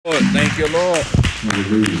Lord, thank you, Lord.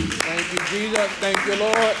 Hallelujah. Thank you, Jesus. Thank you,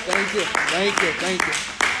 Lord. Thank you. Thank you. Thank you.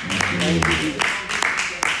 Thank you, Jesus.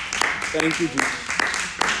 Thank you, Jesus.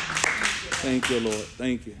 Thank you, Lord.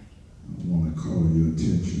 Thank you. I want to call your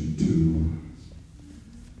attention to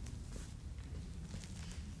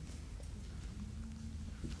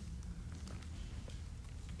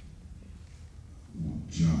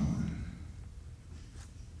John.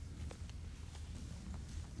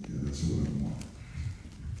 Yeah, that's what I want.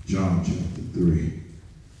 John chapter 3.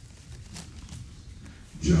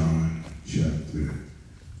 John chapter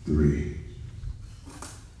 3.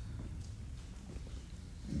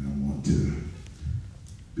 And I want to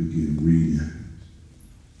begin reading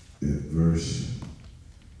at verse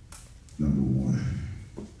number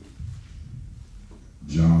 1.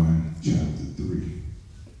 John chapter 3.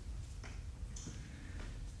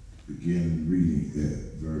 Begin reading at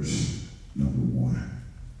verse number 1.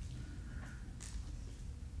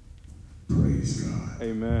 Praise God.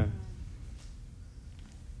 Amen.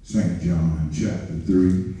 St. John chapter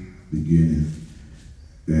 3, beginning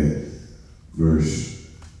at verse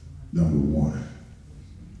number 1.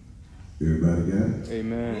 Everybody got it?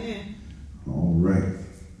 Amen. All right.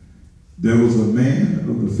 There was a man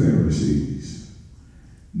of the Pharisees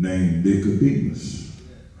named Nicodemus,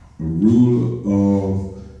 a ruler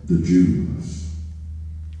of the Jews.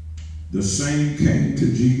 The same came to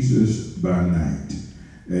Jesus by night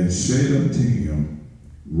and said unto him,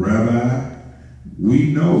 Rabbi,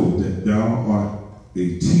 we know that thou art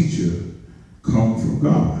a teacher come from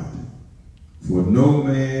God, for no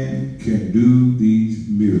man can do these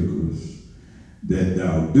miracles that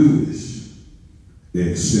thou doest,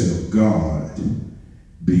 except God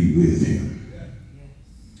be with him.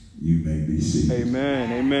 You may be seated.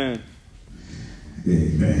 Amen. Amen.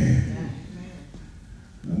 Amen.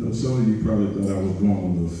 I know some of you probably thought I was going a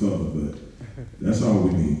little further, but that's all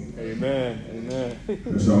we need. Amen. Amen.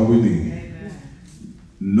 That's all we need. Amen.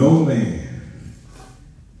 No man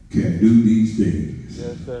can do these things,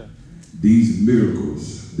 Yes, sir. these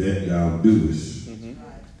miracles that thou doest,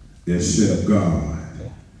 except God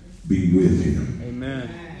be with him. Amen.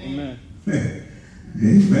 Amen.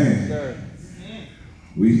 Amen. Sir.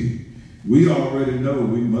 We already know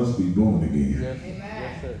we must be born again. Yes.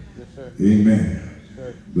 Yes, sir. Yes, sir. Amen.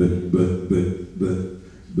 Sir.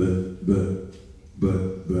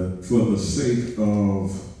 But for the sake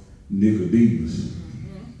of Nicodemus,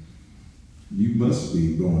 you must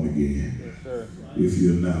be born again. Yes, sir. If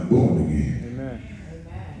you're not born again. Amen.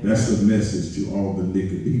 That's a message to all the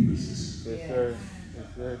Nicodemuses. Yes, sir. Yes,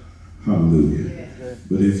 sir. Hallelujah. Yes, sir.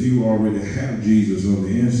 But if you already have Jesus on the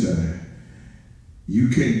inside, you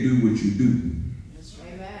can't do what you do.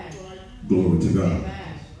 Amen. Glory to God.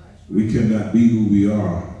 Amen. We cannot be who we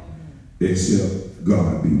are except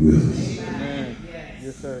God be with us. Amen.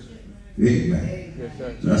 Yes, sir. Amen. Yes,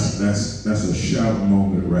 sir. That's a shout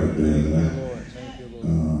moment right there. Lord. Thank you, Lord.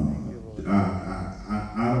 Thank you, Lord.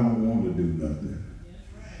 I don't want to do nothing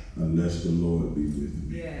unless the Lord be with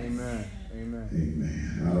me. Amen. Amen. Amen.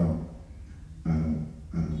 I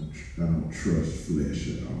don't trust flesh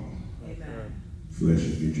at all. Amen. Flesh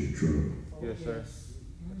will get you in trouble. Yes, sir.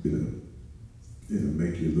 It'll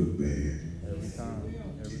make you look bad. Every time.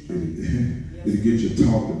 Every time. It'll get you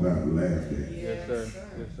talked about and laughed at. Yes, sir.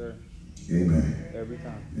 Yes, sir. Amen. Every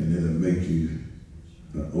time. And it'll make you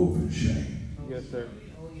an open shame. Yes, sir.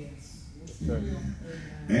 Oh, yes. Yes, sir.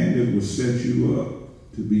 And it will set you up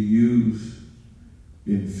to be used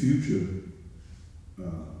in future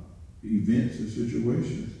events and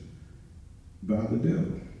situations by the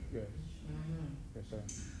devil. Yes. Yes, sir.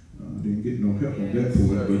 Didn't get no help on that point,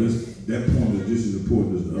 but that point is just as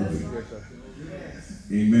important as the other. Yes,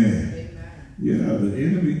 sir. Amen. Yeah, the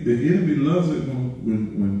enemy loves it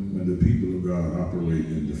when the people of God operate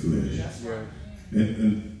in the flesh. Yes.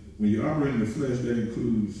 And when you operate in the flesh, that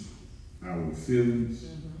includes our feelings,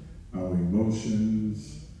 our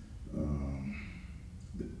emotions,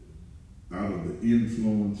 out of the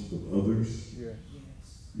influence of others. Yes.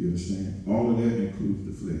 You understand? All of that includes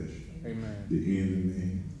the flesh, Amen. the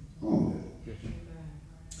enemy, all of that. Yes, sir.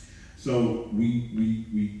 So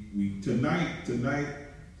we tonight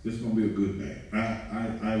this is gonna be a good night.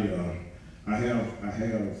 I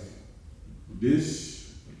have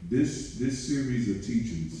this series of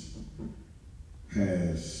teachings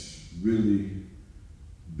has really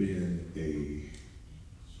been a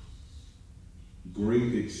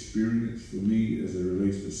great experience for me as it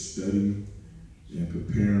relates to studying and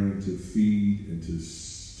preparing to feed and to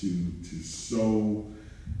sow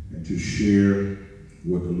and to share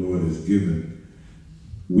what the Lord has given.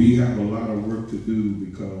 We have a lot of work to do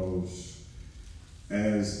because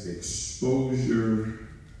as exposure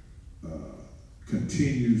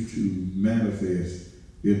continues to manifest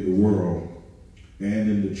in the world and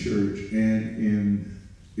in the church and in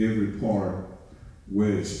every part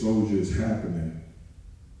where exposure is happening,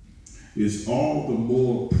 it's all the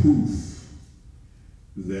more proof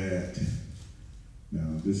that,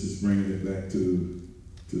 now this is bringing it back to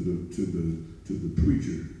the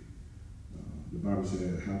preacher. The Bible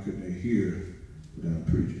said, how can they hear without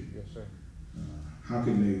preaching? Yes, sir. How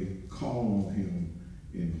can they call on him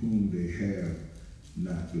in whom they have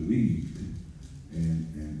not believed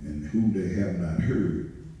and whom they have not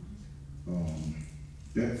heard?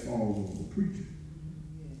 That falls on the preacher.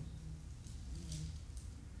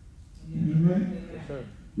 Right? Yes, sir.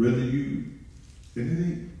 Whether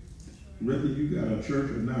you got a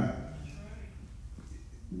church or not,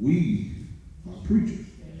 we are preachers.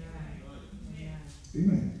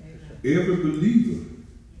 Amen. Every believer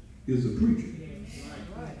is a preacher.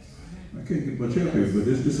 I can't get much help here, but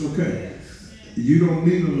it's okay. You don't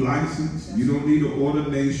need a license. You don't need an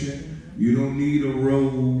ordination. You don't need a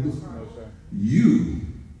robe. No, sir. You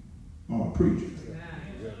are a preacher.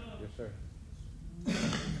 Yes, sir. I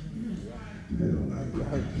don't like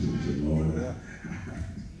that. Lord.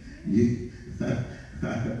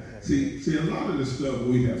 See, a lot of the stuff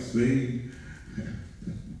we have seen,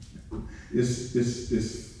 it's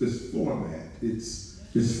format.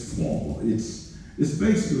 It's formal. It's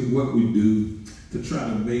basically what we do to try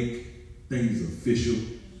to make things official.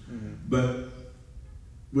 Mm-hmm. But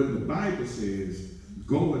when the Bible says,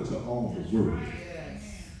 go into all the world,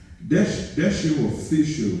 that's your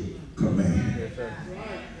official command. Yes, sir.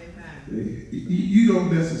 You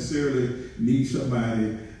don't necessarily need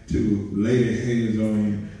somebody to lay their hands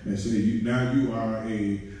on you and say, now you are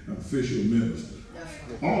an official minister.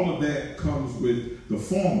 All of that comes with the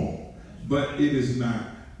formal, but it is not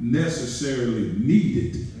necessarily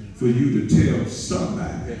needed for you to tell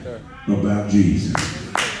somebody about Jesus.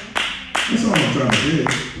 That's all I'm trying to say.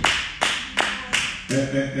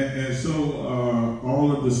 And so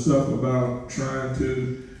all of the stuff about trying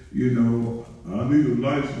to, I need a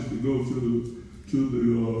license to go to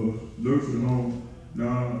the nursing home.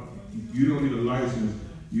 Now, you don't need a license.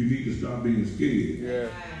 You need to stop being scared. Yeah.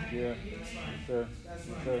 Yes, sir. Yes,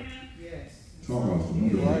 sir. Talk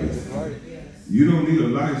about it. Right. You don't need a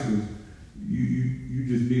license. You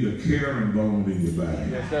just need a caring bone in your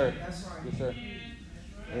body. Yes, sir. Yes, sir.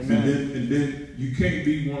 Amen. And then you can't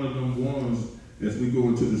be one of them ones, as we go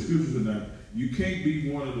into the scriptures tonight, you can't be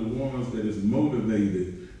one of the ones that is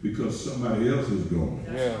motivated because somebody else is going.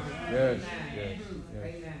 Yes.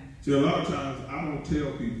 See, a lot of times I don't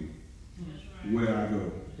tell people where I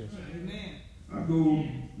go. Yes, I go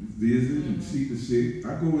visit and see the sick.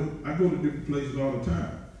 I go to different places all the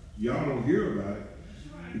time. Y'all don't hear about it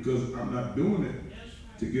because I'm not doing it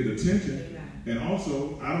to get attention. And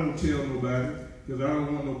also, I don't tell nobody because I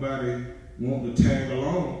don't want nobody wanting to tag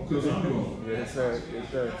along because I'm going. Yes, sir. Yes,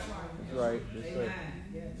 sir. That's right. Yes, sir.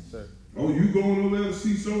 Yes, sir. Oh, you going over there to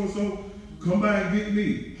see so-and-so? Come by and get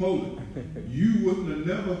me. Hold it. You wouldn't have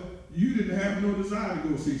never, you didn't have no desire to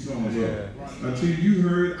go see so-and-so until you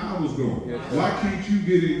heard I was going. Yes, why can't you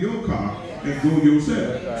get in your car and go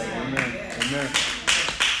yourself? Yes, Amen.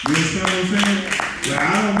 You understand what I'm saying? Well,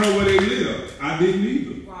 I don't know where they live. I didn't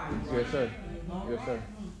either. Yes, sir. Yes, sir.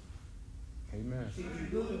 Amen.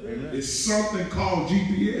 It's something called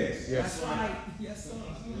GPS. Yes. Yes, sir.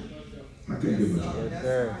 I can't get much. Yes,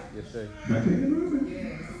 sir. Yes, sir. I can't get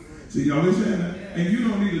much. See, y'all understand that? And you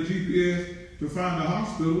don't need a GPS to find the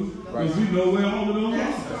hospitals because we know where all of those are.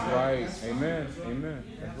 That's right. Amen.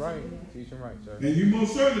 That's right. Teach them right, sir. And you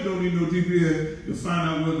most certainly don't need no GPS to find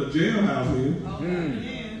out where the jailhouse is.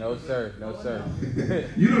 No, sir.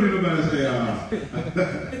 You don't need nobody to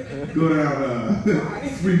say, go down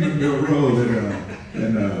Freeman Mill Road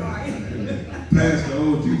and past the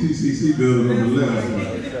old GTCC building on the left.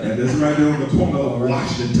 And that's right there on the corner of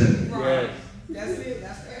Washington. Yes. That's it.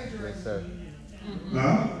 That's dangerous. Yes, sir.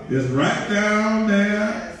 It's right down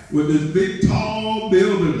there with this big tall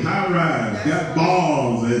building, high rise, got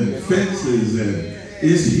balls and fences, and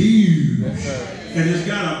it's huge. And it's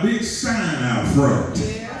got a big sign out front.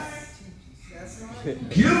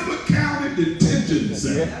 Guilford County Detention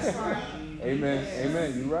Center. That's right.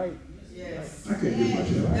 Amen. You're right. Yes. I can't get much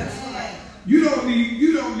help. That's right. You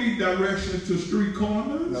don't need direction to street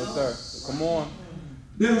corners. No, sir. Come on.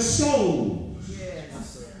 There's souls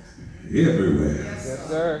Yes. everywhere. Yes,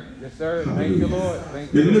 sir. Yes, sir. Thank you, Lord.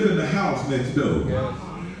 Thank They you. live in the house next door. Yes.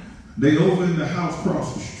 They over in the house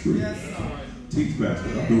across the street. Yes, sir. Teach pastor.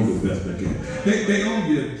 I'm doing the best I can. They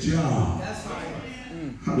own your job. That's right.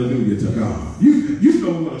 Hallelujah to God. You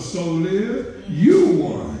know what a soul is. You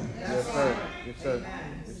one. Yes, sir. Yes, sir.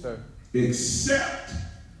 Yes, sir. except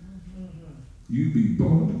you be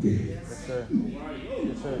born again. Yes, sir.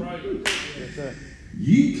 Yes, sir. Yes, sir.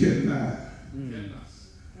 Ye cannot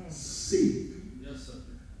see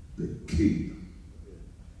the kingdom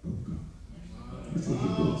of God. That's what the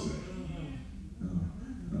book says.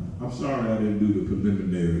 I'm sorry I didn't do the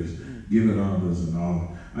preliminaries, giving honors and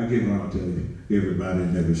all. I give honor to everybody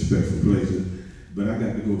in their respectful places, but I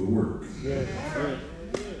got to go to work. Yes, sir.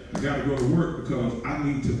 I got to go to work because I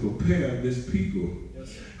need to prepare this people.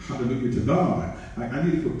 Hallelujah to God. I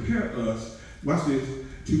need to prepare us, watch this,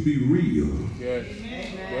 to be real. Yes.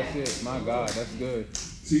 That's it. My God, that's good.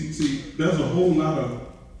 See, there's a whole lot of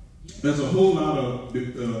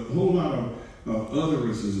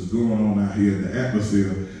utterances going on out here in the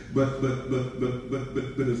atmosphere, but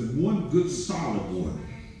there's one good solid one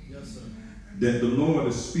that the Lord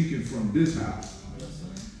is speaking from this house.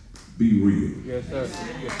 Be real. Yes, sir.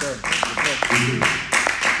 Yes, sir. Yes, sir.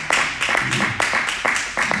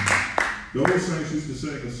 The old saints used to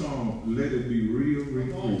sing a song, let it be real,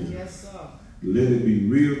 real, real. Yes, sir. Let it be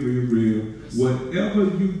real, real, real. Whatever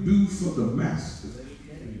you do for the master,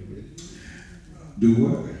 do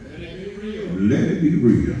what? Let it be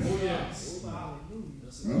real.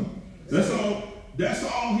 Huh? That's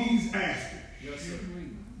all he's asking.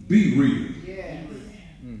 Be real. Yes.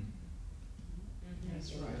 That's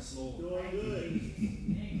right.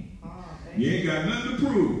 You ain't got nothing to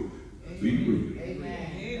prove. Be real. Amen.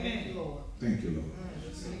 Thank you, Lord. Thank you, Lord.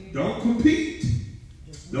 Don't compete.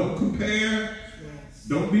 Don't compare.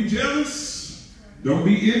 Don't be jealous. Don't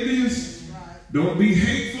be envious. Don't be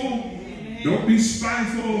hateful. Don't be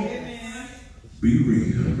spiteful. Be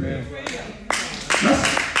real. Amen. That's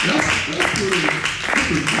pretty.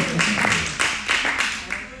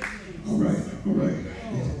 All right.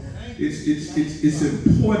 It's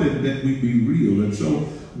important that we be real. And so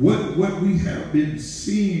what we have been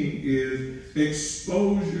seeing is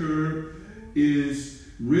exposure is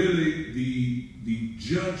really the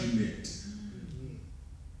judgment.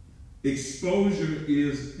 Exposure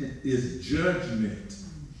is judgment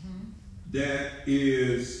that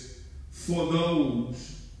is for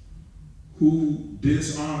those who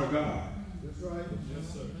dishonor God. That's right. Yes,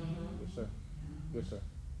 sir. Yes, sir. Yes, sir.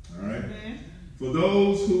 All right? For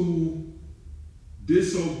those who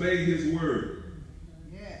disobey his word.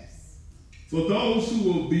 Yes. For those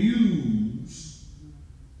who abuse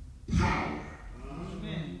power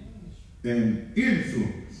and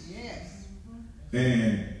influence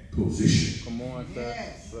and position. Come on, sir.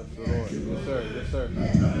 Yes. Bless the Lord. Yes, sir. Yes, sir.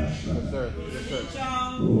 Yes. Yes, sir. Yes, sir.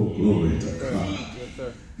 Oh, glory to God. Yes, sir.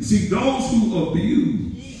 You see, those who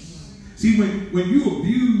abuse. See, when you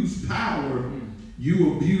abuse power,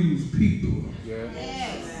 you abuse people. Yes.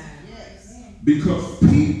 Because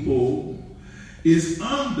people is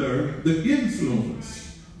under the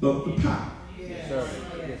influence of the power. Yes, sir.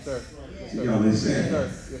 Yes, sir. Y'all understand? Yes,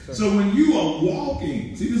 sir. Yes, sir. So when you are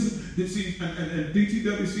walking, and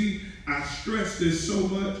DTWC, I stress this so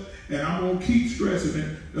much, and I'm going to keep stressing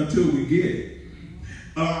it until we get it.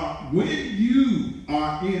 When you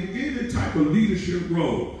are in any type of leadership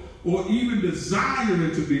role, or even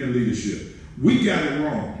desiring to be in leadership, we got it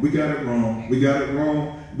wrong. We got it wrong. We got it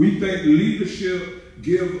wrong. We think leadership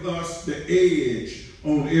give us the edge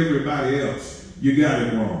on everybody else. You got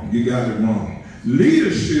it wrong. You got it wrong.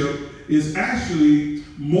 Leadership is actually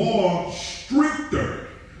more stricter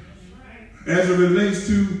as it relates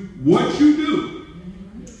to what you do.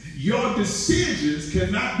 Your decisions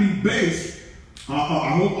cannot be based,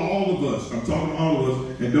 I hope all of us, I'm talking to all of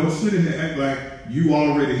us, and don't sit in here and act like you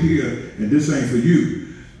already here and this ain't for you.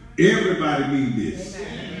 Everybody needs this.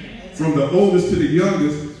 From the oldest to the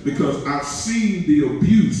youngest, because I've seen the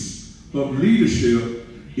abuse of leadership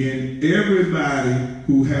in everybody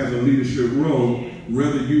who has a leadership role,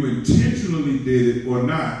 whether you intentionally did it or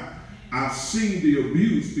not. I've seen the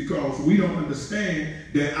abuse because we don't understand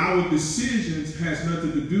that our decisions has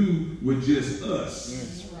nothing to do with just us.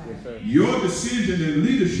 Yes, your decision in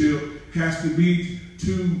leadership has to be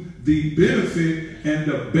to the benefit and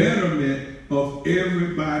the betterment of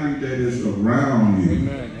everybody that is around you.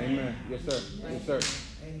 Amen. Amen. Yes, sir. Yes, sir.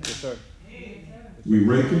 Yes, sir. We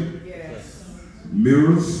raking? Yes.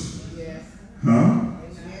 Mirrors? Yes. Huh?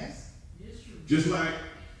 Yes. Just like,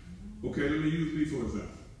 okay, let me use me for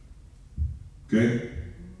example. Okay?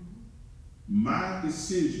 My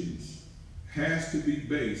decisions has to be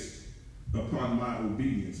based upon my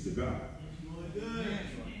obedience to God.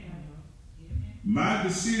 My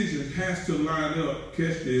decision has to line up,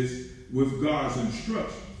 catch this, with God's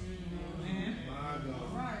instructions.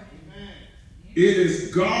 It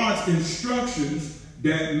is God's instructions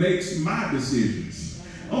that makes my decisions.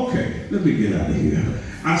 Okay, let me get out of here.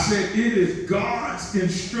 I said it is God's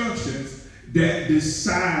instructions that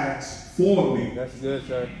decides for me. That's good,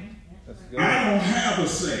 sir. That's good. I don't have a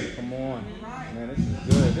say. Come on. Man, this is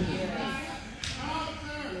good. This is good.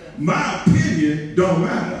 My opinion don't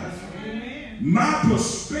matter. My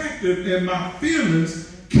perspective and my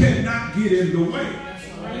feelings cannot get in the way.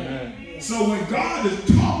 Amen. So when God is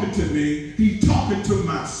talking to me, he's talking to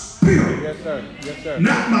my spirit. Yes, sir. Yes, sir.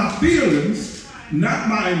 Not my feelings, not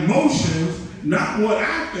my emotions, not what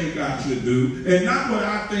I think I should do, and not what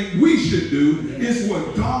I think we should do. It's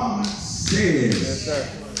what God says. Yes, sir.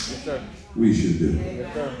 Yes, sir. We should do.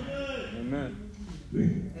 Yes, sir. Amen.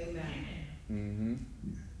 See? Mm-hmm.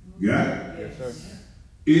 Got it? Yes, sir.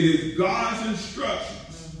 It is God's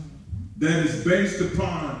instructions that is based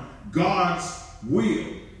upon God's will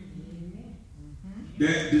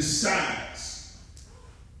that decides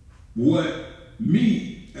what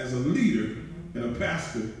me as a leader and a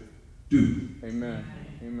pastor do. Amen.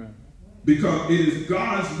 Amen. Because it is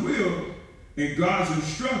God's will and God's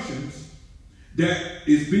instructions that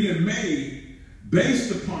is being made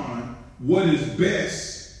based upon what is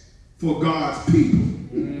best for God's people.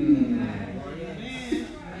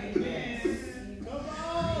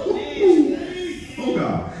 Oh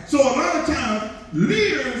God. So a lot of times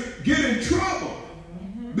leaders get in trouble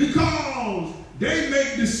because they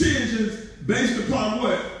make decisions based upon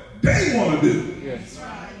what they want to do. Yes.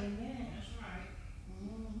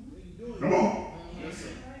 Come on.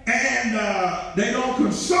 And they don't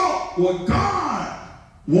consult what God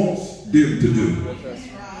wants them to do. Yes, sir.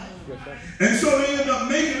 Yes, sir. And so they end up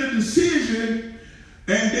making a decision,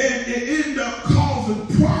 and then it ended up causing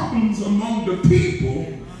problems among the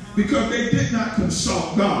people because they did not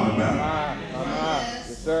consult God about it.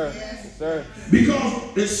 Yes, sir. Yes, sir.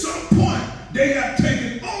 Because at some point, they have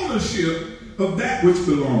taken ownership of that which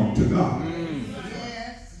belonged to God.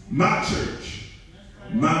 My church,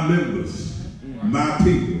 my members, my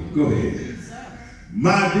people. Go ahead.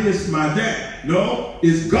 My this, my that. No,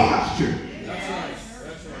 it's God's church.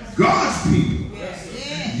 God's people.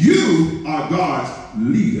 You are God's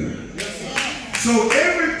leader. So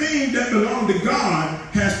everything that belongs to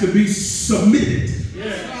God has to be submitted.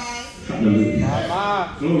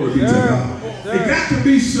 Hallelujah. Glory be to God. It got to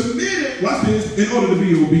be submitted, watch this, in order to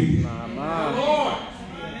be obedient.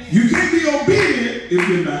 You can't be obedient if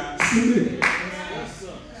you're not submitted.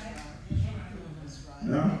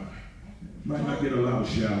 Now, might not get a lot of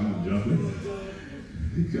shout, I'm jumping.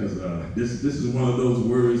 Because this is one of those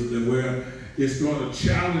words that where it's going to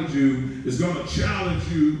challenge you. It's going to challenge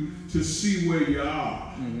you to see where you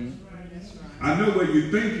are. I know where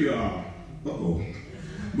you think you are. Uh-oh.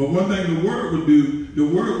 But one thing the word will do, the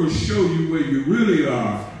word will show you where you really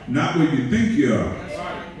are, not where you think you are.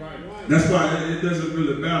 That's why it doesn't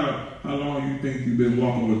really matter how long you think you've been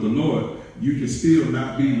walking with the Lord. You can still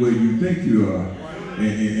not be where you think you are.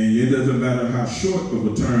 And it doesn't matter how short of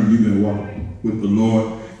a term you've been walking with the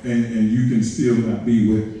Lord, and you can still not be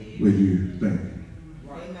where you think.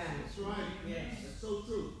 That's right. Yes, that's so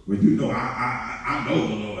true. But you know, I know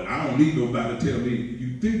the Lord. I don't need nobody to tell me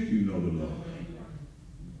you think you know the Lord.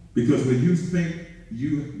 Because when you think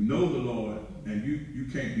you know the Lord and you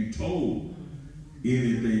can't be told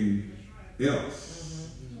anything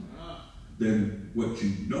else than what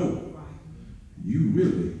you know, you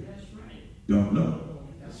really don't know.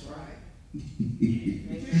 That's right.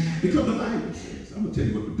 Because the Bible says, I'm going to tell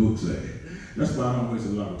you what the book says. That's why I don't waste a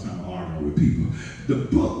lot of time arguing with people. The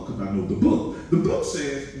book, because I know the book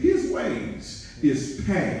says his ways is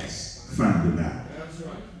past finding out. That's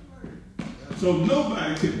right. So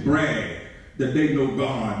nobody can brag that they know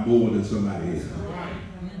God more than somebody else.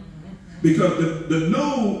 Because the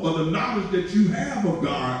know or the knowledge that you have of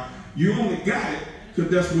God, you only got it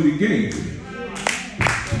because that's what he gave you.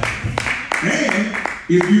 And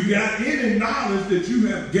if you got any knowledge that you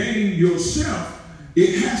have gained yourself,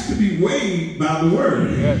 it has to be weighed by the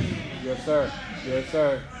word. Yes, yes, sir. Yes,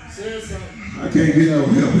 sir. I can't get no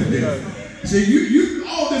help in there. See, you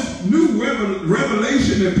all this new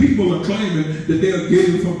revelation that people are claiming that they are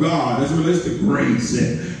getting from God as relates to grace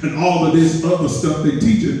and all of this other stuff they're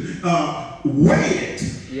teaching, weigh it.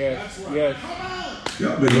 Yes, yes.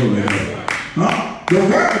 Help me go there. Huh? The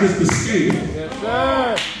word is the scale. Yes,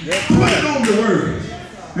 sir. Yes, Put it on the word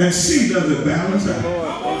and see does it balance out. Lord.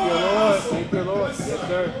 Thank you, Lord. Thank you, Lord. Yes,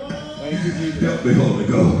 sir. Thank you, Jesus. Help me, Holy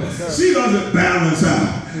Ghost. Yes, See does it balance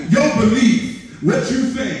out. Your belief, what you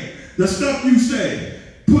think, the stuff you say,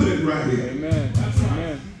 put it right here. Amen.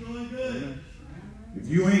 Amen. If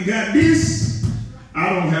you ain't got this, I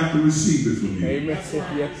don't have to receive it from you. Amen. Yes, sir.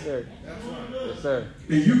 Yes, sir.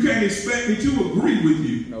 And you can't expect me to agree with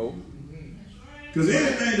you. No. Because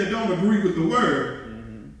anything that don't agree with the word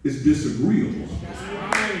is disagreeable.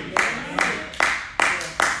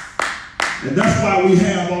 And that's why we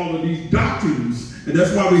have all of these doctrines, and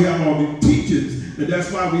that's why we have all these teachings, and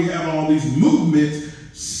that's why we have all these movements.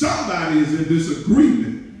 Somebody is in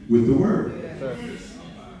disagreement with the word. Yes, sir.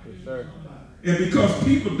 Yes, sir. And because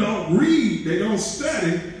people don't read, they don't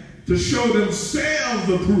study to show themselves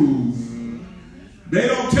approved. They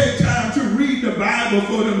don't take time to read the Bible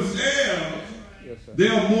for themselves. Yes, sir. They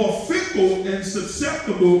are more fickle and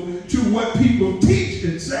susceptible to what people teach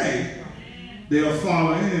and say. They'll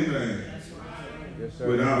follow anything. Yes, sir.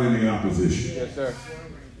 Without any opposition. Yes, sir.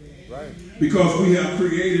 Right. Because we have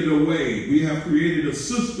created a way, we have created a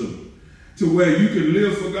system to where you can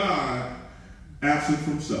live for God absent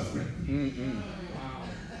from suffering.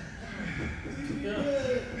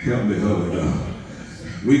 Help me, Holy God.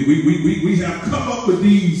 We have come up with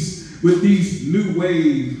these new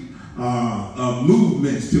wave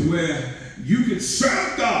movements to where you can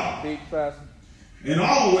serve God and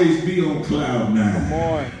always be on cloud nine. Come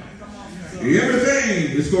on.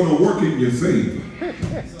 Everything is going to work in your favor.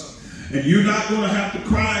 And you're not going to have to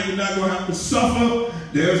cry. You're not going to have to suffer.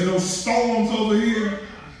 There's no storms over here.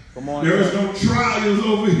 Come on. There is no trials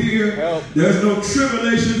over here. Help. There's no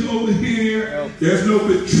tribulations over here. Help. There's no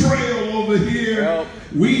betrayal over here. Help.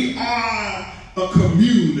 We are a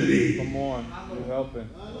community. Come on. You're helping.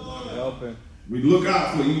 You're helping. We look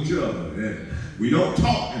out for each other. And we don't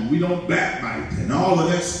talk and we don't backbite. And all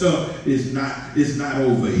of that stuff is not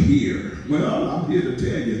over here. Well, I'm here to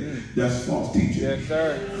tell you that's false teaching. Yes,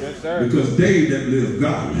 sir. Yes, sir. Because they that live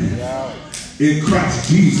godly Yeah. in Christ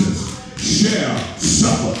Jesus shall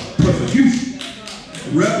suffer persecution.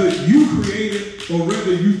 Whether you created or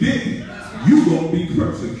whether you didn't, you're going to be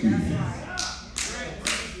persecuted.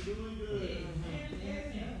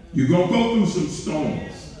 You're going to go through some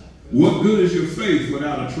storms. What good is your faith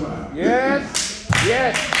without a trial? Yes.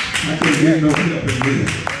 Yes. I can't get no help in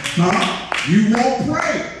this. Huh? You won't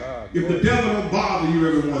pray if the devil don't bother you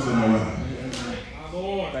every once in a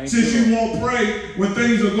while. Since you won't pray when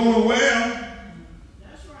things are going well,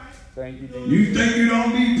 thank you, Jesus. you think you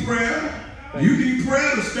don't need prayer? You need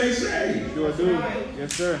prayer to stay saved. Sure do.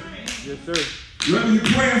 Yes, sir. Yes, sir. Whether you're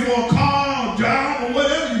praying for a car, job, or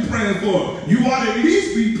whatever you're praying for, you ought to at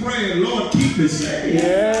least be praying, Lord, keep me saved.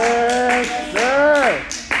 Yes,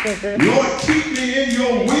 sir. Lord, keep me in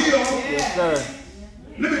your will. Yes, sir.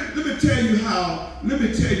 Let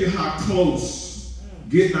me tell you how close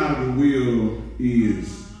getting out of the will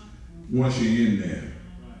is once you're in there.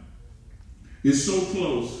 It's so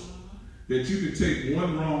close that you can take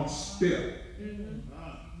one wrong step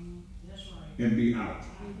and be out.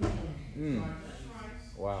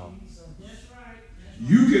 Wow.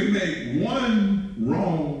 You can make one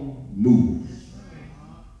wrong move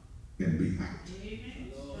and be out.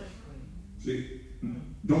 See,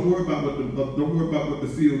 don't worry about what the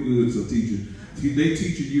feel goods are teaching. See, they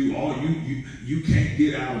teaching you you can't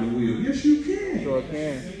get out of the will. Yes, you can. Sure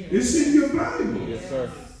can. It's in your Bible. Yes,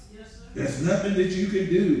 sir. There's nothing that you can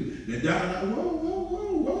do.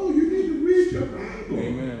 Whoa, you need to read your Bible.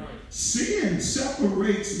 Amen. Sin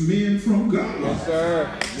separates men from God. Yes,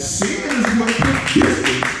 sir. Yes. Sin is what puts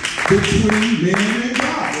distance between men and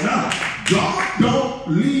God. Now, God don't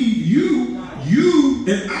leave you. You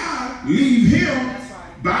and I leave him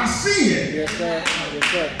by sin. Yes, sir. Yes,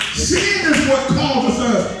 sir. Yes, Sin is what causes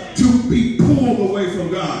us to be pulled away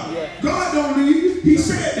from God. Yeah. God don't leave you. He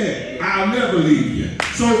said that. I'll never leave you.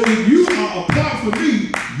 So if you are apart from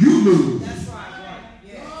me, you lose. That's right.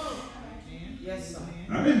 Yes. Yes, sir.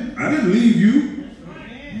 I didn't leave you.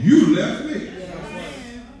 You left me.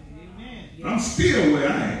 I'm still where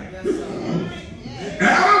I am.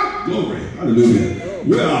 Adam, glory, hallelujah.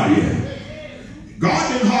 Where are you?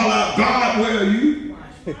 God didn't holler out, God, where are you?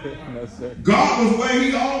 no, sir. God was where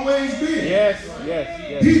he always been.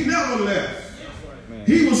 Yes. He never left. Man.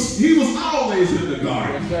 He was always in the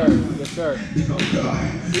garden. Yes, sir. Oh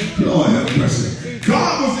God. Lord have mercy.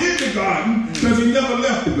 God was in the garden because he never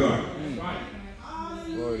left the garden.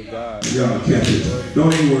 Glory to God. Y'all catch it.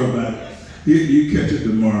 Don't even worry about it. You catch it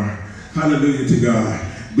tomorrow. Hallelujah to God.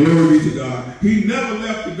 Glory be to God. He never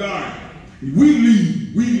left the garden. We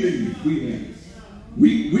leave. We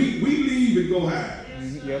leave and go hide.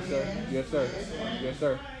 Yes, sir. Yes, sir. Yes,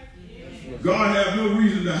 sir. God has no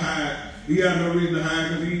reason to hide. He has no reason to hide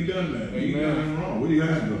because he ain't done that. He ain't done nothing wrong. What do you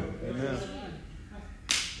have to do? Amen.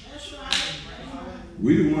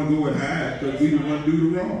 We didn't want to go and hide because we didn't want to do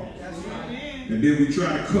the wrong. And then we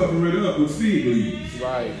try to cover it up with fig leaves.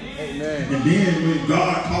 Right. Amen. And then when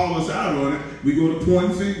God called us out on it, we go to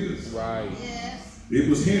pointing fingers. Right. It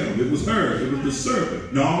was him. It was her. It was the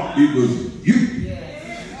serpent. No, it was you.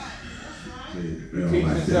 They don't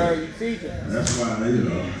like sir. You teaching. That's why,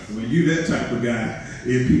 when you that type of guy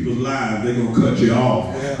in people's lives, they're going to cut you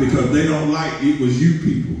off because they don't like it was you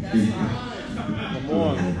people. Come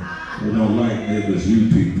on. They don't like it was you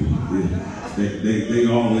people. They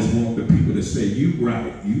always want the people to say, you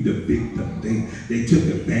right, you the victim. They took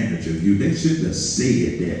advantage of you. They shouldn't have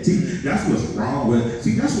said that. See, that's what's wrong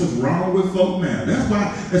with folk now. That's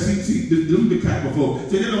why, see, them the type of folk.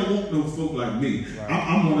 See, they don't want no folk like me. Right.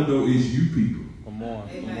 I'm one of those is you people. Come on.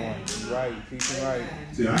 You're right. Teaching right.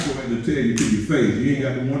 See, I go ahead and tell you to your face. You ain't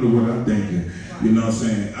got to wonder what I'm thinking. You know what I'm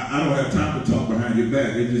saying? I don't have time to talk behind your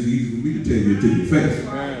back. It's just easy for me to tell you to your face.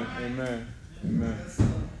 Amen.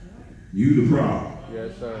 You the problem.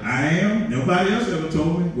 Yes, sir. I am. Nobody else ever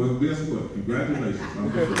told me. Well, guess what? Congratulations.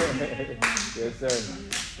 Yes, sir.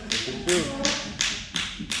 It's the truth.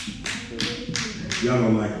 Y'all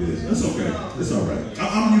don't like this. That's okay. It's all right.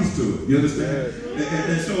 I'm used to it. You understand?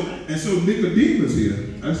 And so Nicodemus here.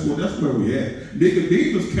 That's where we at.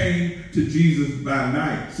 Nicodemus came to Jesus by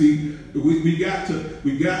night. See, we got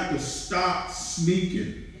to stop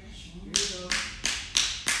sneaking.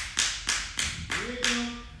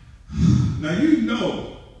 Now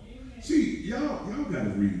see, y'all gotta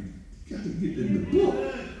read. You gotta get in the book.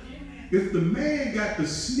 If the man got to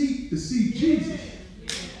sneak to see Jesus,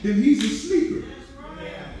 then he's a sneaker.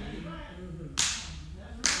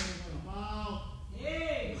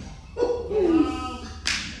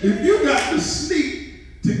 If you got to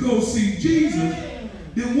sneak to go see Jesus,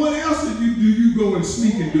 then what else do you go and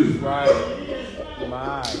sneak and do? Right.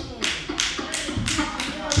 My.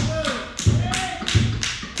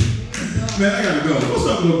 Man, I gotta go. What's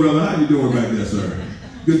up, little brother? How you doing back there, sir?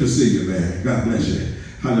 Good to see you, man. God bless you.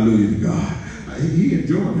 Hallelujah to God. He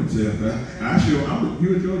enjoying himself.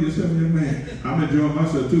 You enjoy yourself, young man. I'm enjoying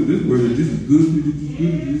myself too. This word is just good.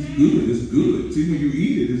 It's good. See, when you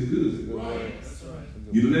eat it, it's good.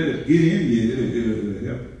 You let it get in you,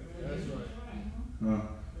 it'll help.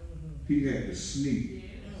 He had to sneak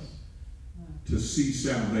to see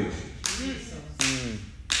salvation.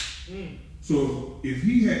 So if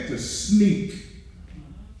he had to sneak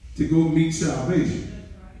to go meet salvation,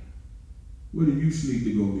 where do you sneak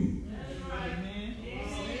to go meet?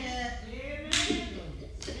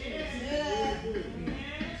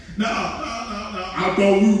 No. I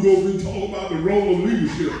thought we were going to be talking about the role of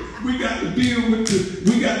leadership. We got to deal with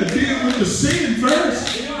the sin first.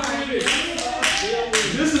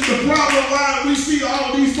 This is the problem why we see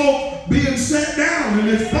all these folk being set down and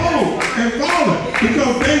it's falling.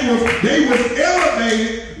 Because they was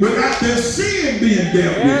elevated without their sin being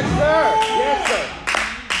dealt with. Yes, sir.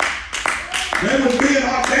 They were being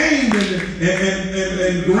ordained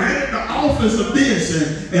and granted the office of this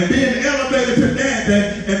and being elevated to that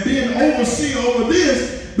and being overseer over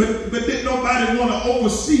this, but didn't nobody want to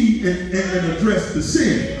oversee and address the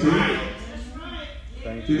sin.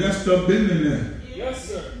 See, that stuff been in there. Yes,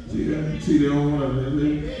 sir. See, they don't want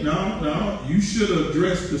to. No, you should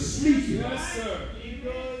address the sneaking. Yes, sir.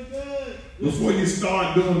 Before you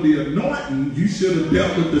start doing the anointing, you should have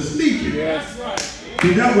dealt with the sneaking. That's right.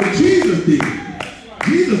 See, that's what Jesus did.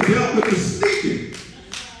 Jesus dealt with the sneaking.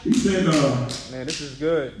 He said, man, this is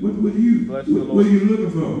good. What are you looking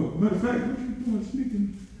for? Matter of fact, what are you doing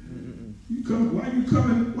sneaking? Why are you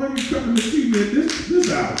coming to see me at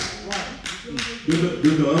this hour? Did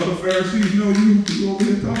the other Pharisees know you over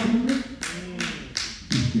here talking to me?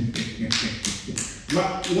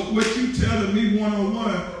 What you telling me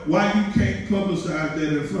one-on-one, why you can't publicize that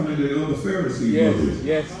in front of the other Pharisees?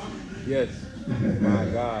 Yes. My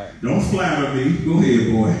God. Don't flatter me. Go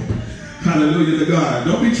ahead, boy. Hallelujah to God.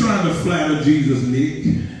 Don't be trying to flatter Jesus, Nick.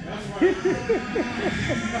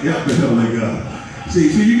 Help the hell of God. See,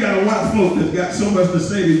 you got to watch folks that's got so much to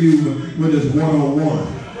say to you when it's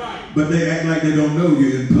one-on-one. But they act like they don't know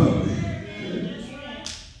you in public.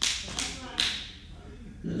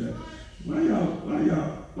 Why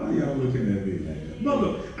y'all looking at me like that?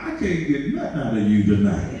 Mother, I can't get nothing out of you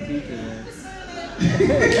tonight.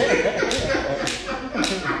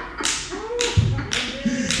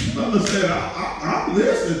 Mother said, I'm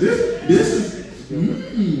listening. This is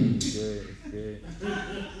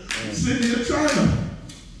City of China.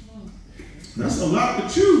 That's a lot to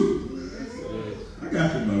chew. I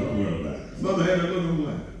got you, Mother. Don't worry about it. Mother had a little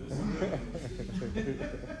black.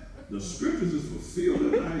 The scriptures is fulfilled in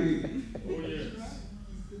my head. Oh, yes.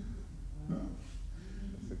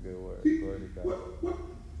 That's a good word.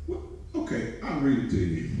 What? Okay, I'll read it to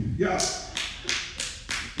you. Y'all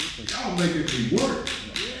making me work.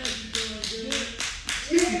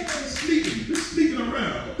 Sneaking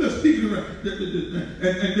around. Just sneaking around. And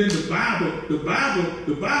then the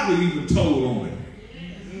Bible even told on it.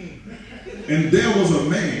 And there was a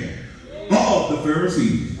man of the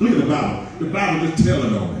Pharisees. Look at the Bible. The Bible is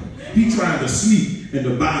telling on him. He trying to sneak, and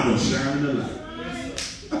the Bible shining the light.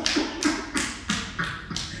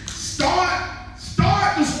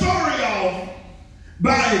 Start the story off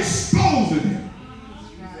by exposing him.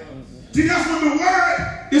 See, that's what the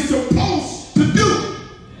word is supposed to do.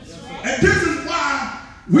 And this is why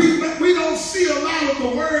we don't see a lot of the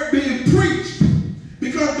word being preached.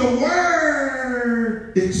 Because the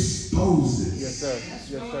word exposes. Yes, sir. Yes,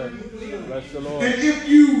 sir. Bless the Lord. And if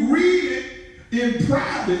you read it in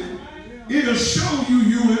private, it'll show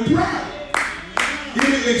you in private.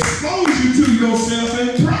 It'll expose you to yourself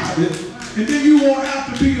in private. And then you won't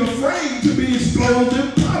have to be afraid to be exposed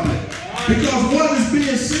in public. Because what is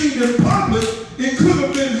being seen in public, it could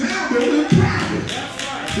have been handled in private.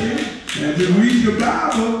 See? As you read your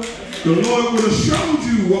Bible, the Lord would have showed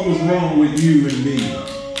you what was wrong with you and me.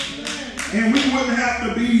 And we wouldn't have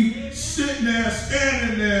to be sitting there,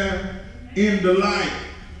 standing there in the light.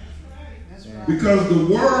 Because the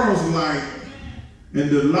world's light and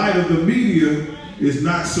the light of the media is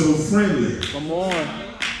not so friendly. Come on.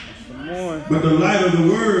 Come on. But the light of the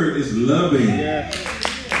word is loving. Yeah.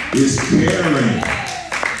 It's caring.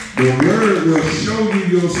 The word will show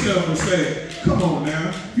you yourself and say, come on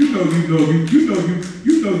now, you know you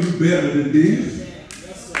better than this.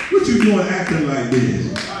 What you doing acting like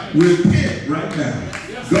this? Repent right now.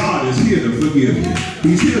 God is here to forgive you.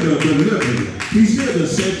 He's here to deliver you. He's here to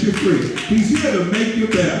set you free. He's here to make you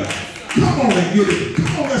better. Come on and get it.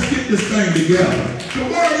 Come on, let's get this thing together. The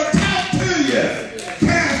word will talk to you.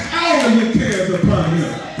 Cast all of your cares upon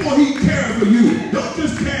him, for he cares for you. Don't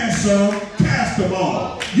just cast some, cast them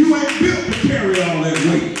all. You ain't built to carry all that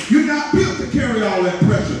weight. You're not built to carry all that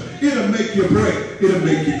pressure. It'll make you break. It'll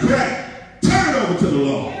make you crack. Turn over to the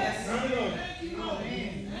Lord.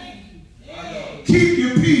 Keep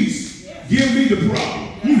your peace. Give me the problem.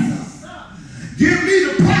 Give me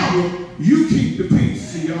the problem. You keep the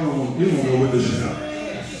peace. See, you don't know what to shout.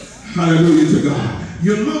 Hallelujah to God.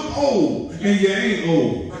 You look old and you ain't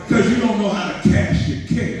old because you don't know how to cast your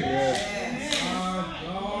care.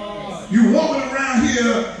 You're walking around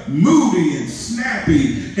here moody and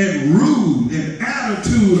snappy and rude and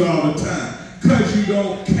attitude all the time because you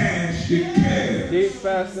don't cast your care. Deep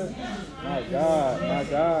Pastor. My God, my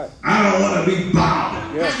God. I don't want to be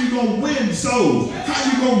bothered. Yeah. How you going to win souls?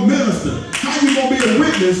 How you going to minister? How you going to be a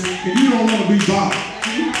witness and you don't want to be bothered?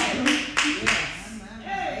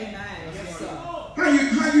 How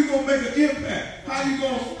you going to make an impact? How you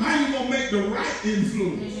going to make the right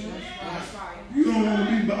influence? You don't want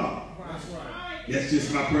to be bothered. That's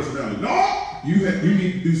just my personality. No, you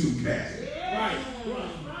need to do some casting.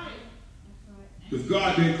 Because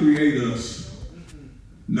God didn't create us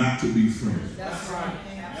not to be friends. That's right.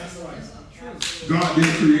 That's right. God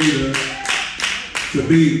didn't create us to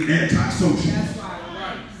be antisocial. That's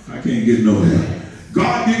right. I can't get no help.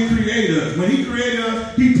 God didn't create us. When he created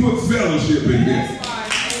us, he put fellowship in here.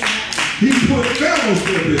 He put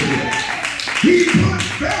fellowship in here. He put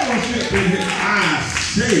fellowship in here. I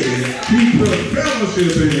said he put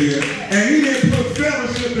fellowship in here. And he didn't put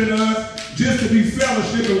fellowship in us just to be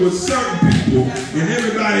fellowshipping with certain people and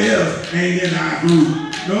everybody else ain't in our group.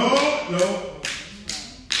 No.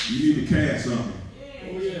 You need to cast something.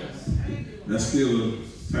 That's still a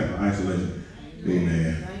type of isolation.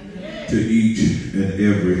 Amen. To each and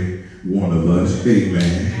every one of us.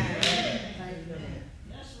 Amen.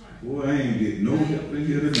 Boy, I ain't getting no help in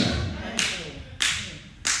here tonight.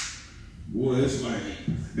 Boy, it's like,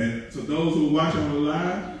 and for those who watch on the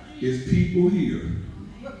live, it's people here.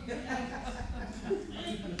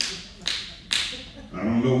 I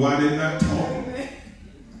don't know why they're not talking.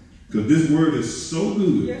 Because this word is so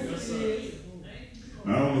good. I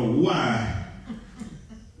don't know why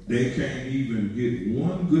they can't even get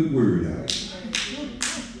one good word out.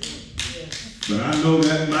 But I know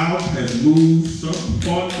that mouth has moved some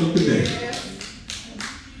part of the day.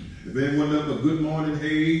 If anyone up a good morning,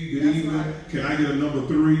 hey, good evening, can I get a number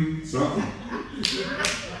 3? Something.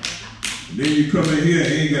 And then you come in here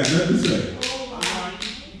and ain't got nothing to say.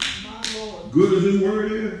 Good as this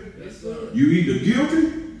word is, you either guilty,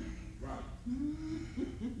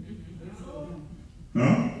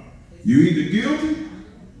 huh? You either guilty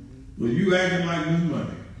or you acting like this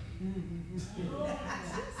money.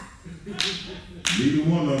 Neither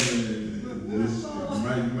one of them is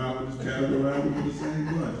might just categorize with the same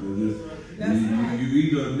bunch. You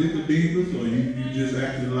either a Nicodemus or you just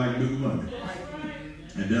acting like new money.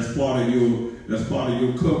 And that's part of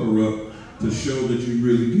your cover up to show that you're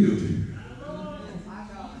really guilty.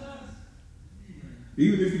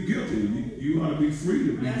 Even if you're guilty, you ought to be free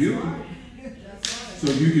to be guilty. So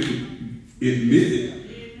you can admit it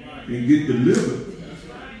and get delivered,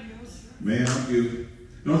 man, I'm guilty.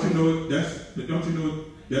 Don't you know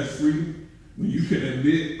that's freedom? When you can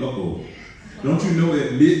admit, don't you know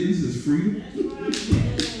admittance is freedom?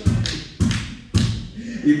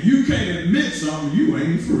 If you can't admit something, you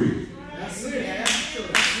ain't free. That's it. That's true.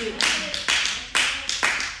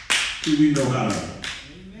 See, we know how to.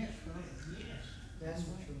 That's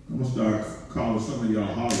true. I'm going to start calling some of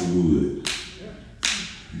y'all Hollywood.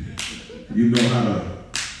 You know how to.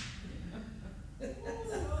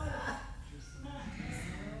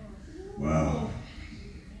 Wow.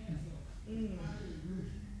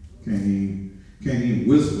 Can't even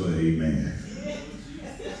whisper amen.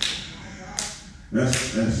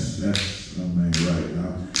 That's I mean, right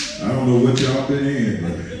now. I don't know what y'all been in,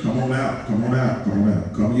 but come on out.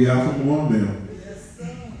 Come ye out from among them.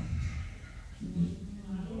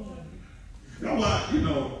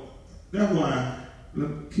 That's why,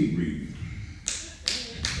 keep reading.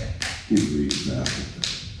 Keep reading, Pastor.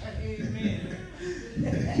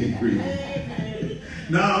 Keep reading.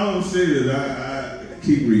 No, I don't say this. I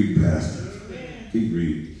keep reading, Pastor. Keep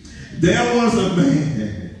reading. There was a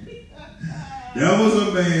man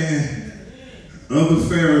of the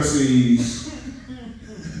Pharisees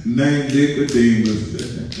named Nicodemus,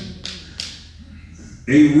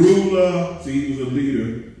 a ruler. See, he was a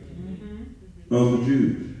leader of the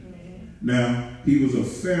Jews. Now, he was a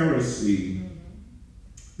Pharisee,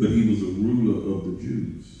 but he was a ruler of the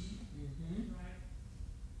Jews.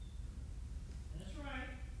 That's right.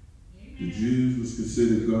 The Jews was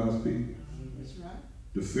considered God's people. That's right.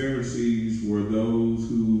 The Pharisees were those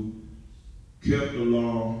who kept the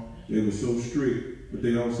law. They were so strict, but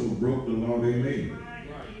they also broke the law they made.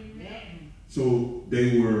 So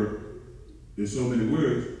they were, in so many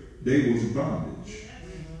words, they was bondage.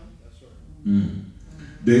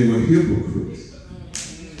 They were hypocrites.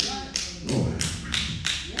 Oh.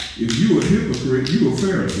 If you a hypocrite, you a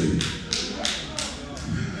Pharisee.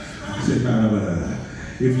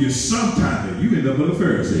 If you sometimes, you end up with a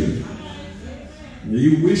Pharisee.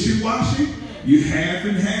 You wishy-washy, you half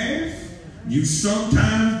and half, you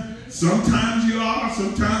sometimes you are,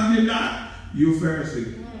 sometimes you're not, you're a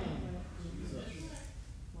Pharisee.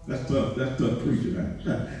 That's tough preaching.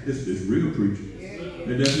 It's real preaching.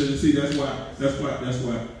 And that's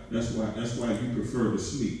why you prefer to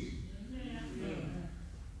sneak.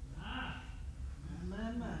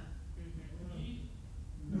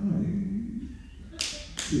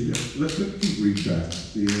 See, let's keep reading, Pastor.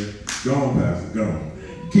 See, go on, Pastor, go on.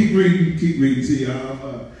 Keep reading. See, do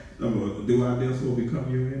I therefore become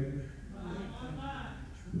your enemy?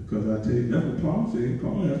 Because I tell you, that's what Paul said.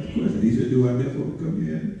 Paul asked the question. He said, do I therefore become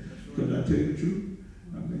your enemy? Because I tell you the truth.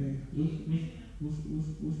 I mean,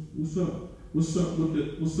 what's up? What's up with the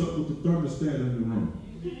thermostat in the room?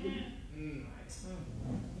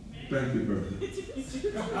 Thank you, brother.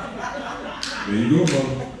 There you go,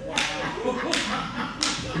 brother.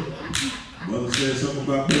 Mother said something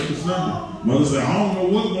about Berkeley Sunday. Mother said, I don't know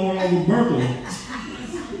what's going on with Berkeley.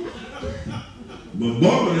 But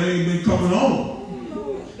Berkeley ain't been coming on.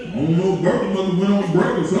 I don't know if Berkeley must have went on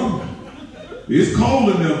break or something. It's cold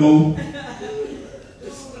in there, Bo.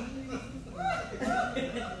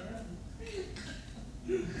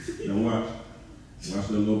 Now watch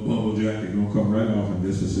that little bubble jacket gonna come right off in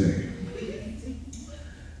just a second.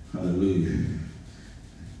 Hallelujah.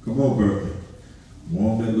 Come on, Berkeley.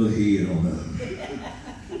 Warm that little head on up.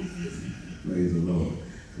 Praise the Lord.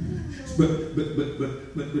 But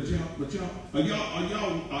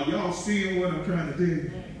y'all, are y'all seeing what I'm trying to tell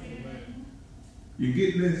you? You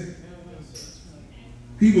getting this?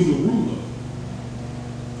 He was a ruler.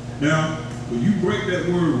 Now, when you break that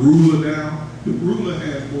word ruler down, the ruler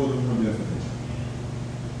has more than one definition.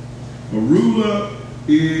 A ruler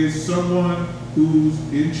is someone who's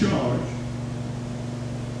in charge,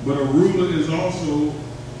 but a ruler is also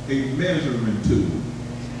a measuring tool.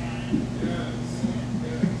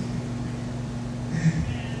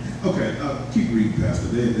 Okay, keep reading, Pastor.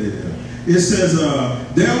 It says,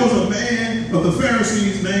 there was a man of the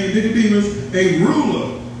Pharisees named Nicodemus, a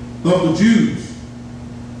ruler of the Jews.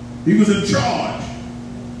 He was in charge.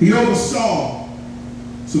 He oversaw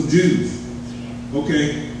some Jews.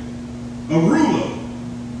 Okay? A ruler.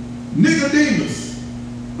 Nicodemus,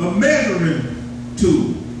 a measuring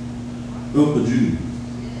tool of the Jews.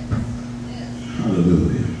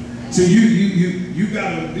 Hallelujah. So you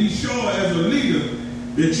got to be sure as a leader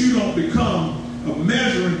that you don't become a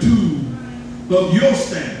measuring tool of your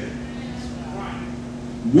standard.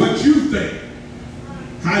 What you think,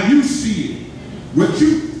 how you see it, what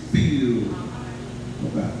you feel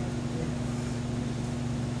about it.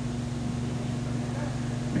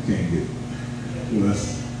 I can't get it.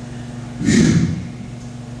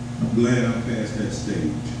 I'm glad I'm past that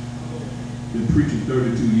stage. Been preaching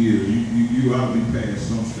 32 years. You ought to be past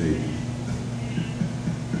some stage.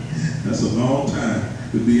 That's a long time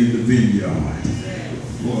to be in the vineyard.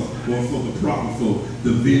 Or for the proper folk,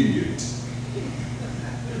 the vineyard.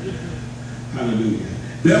 Hallelujah.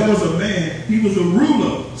 There was a man, he was a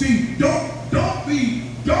ruler. See, don't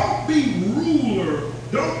be ruler.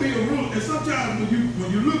 Don't be a ruler. And sometimes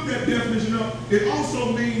when you look that definition up, it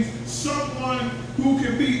also means someone who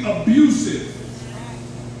can be abusive.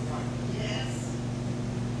 Yes.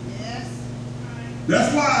 Yes.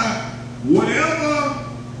 That's why whatever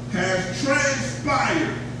has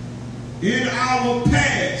transpired in our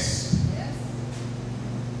past, Yes.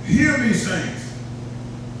 hear me, saints,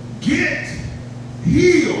 get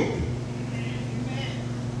healed.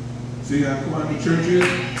 See how quiet the church is?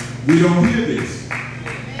 We don't hear this.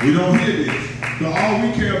 We don't hear this. So all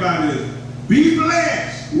we care about is be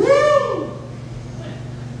blessed. Woo!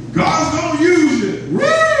 God's going to use it.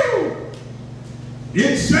 Woo!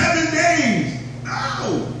 In 7 days.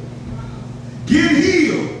 Oh! Get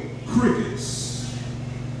healed. Crickets.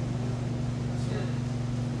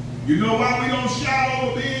 You know why we don't shout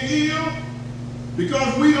over being healed?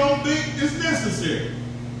 Because we don't think it's necessary.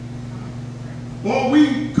 Or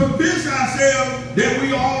we convince ourselves that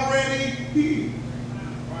we already healed.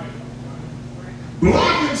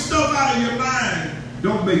 Blocking stuff out of your mind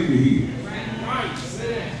don't make you heal.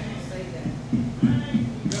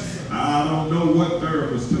 I don't know what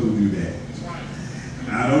therapist told you that.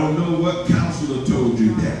 I don't know what counselor told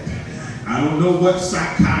you that. I don't know what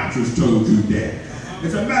psychiatrist told you that.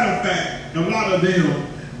 As a matter of fact, a lot of them,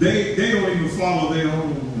 they don't even follow their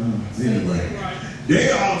own anyway.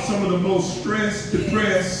 They are some of the most stressed,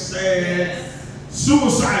 depressed, sad,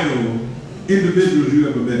 suicidal individuals you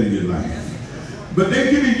ever met in your life. But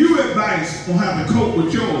they're giving you advice on how to cope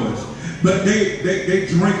with yours. But they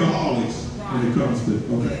drinkaholics when it comes to,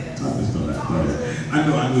 okay, I just thought that. I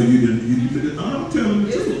know you didn't, I'm telling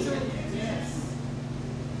the truth.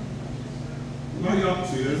 Well, y'all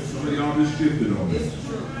see that? Some of y'all just shifted on me.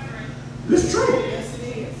 It's true. Yes,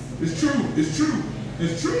 it is. It's true. It's true.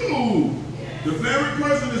 It's true. The very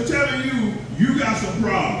person that's telling you, you got some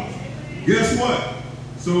problems. Guess what?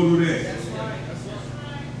 So do they. That's right. That's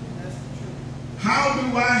right. That's the truth. How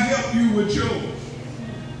do I help you with yours?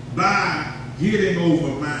 By getting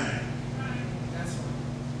over mine. That's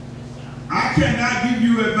right. I cannot give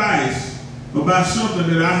you advice about something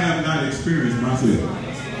that I have not experienced myself.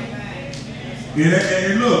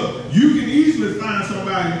 And look, you can easily find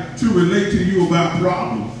somebody to relate to you about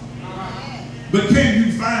problems. But can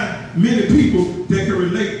you find many people that can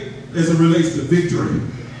relate as it relates to victory?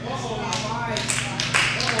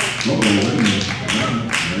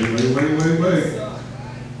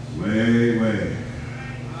 Wait.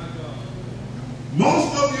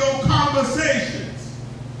 Most of your conversations,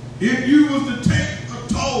 if you was to take a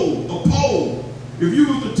poll, if you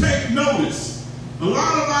was to take notice, a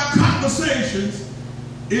lot of our conversations,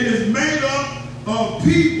 it is made up of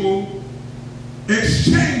people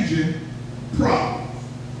exchanging problems.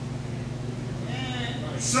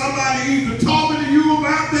 Somebody either talking to you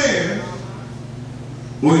about theirs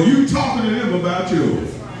or you talking to them about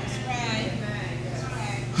yours.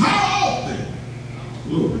 How often,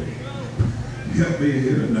 Lord, help me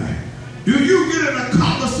here tonight, do you get in a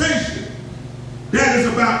conversation that is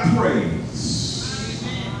about praise,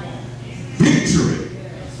 victory?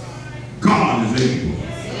 God is able.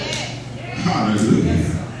 Hallelujah.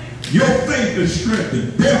 Your faith is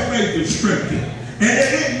strengthened. Their faith is strengthened. And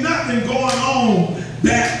there ain't nothing going on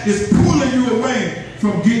that is pulling you away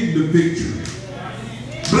from getting the victory.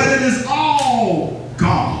 But it is all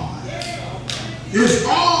God. It's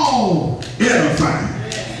all edifying.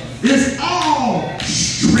 It's all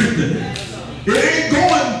strengthening. It ain't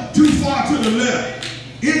going too far to the left,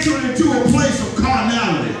 entering into a place of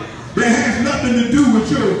carnality that has nothing to do with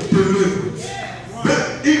your deliverance.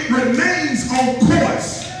 But it remains on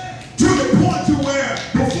course to the point to where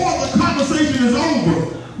before the conversation is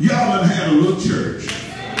over, y'all done had a little church.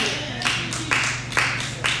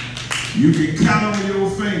 You can count on your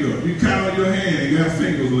finger. You count on your hand and you have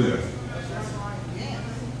fingers left.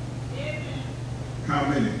 How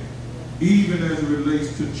many? Even as it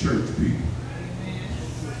relates to church people.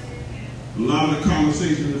 A lot of the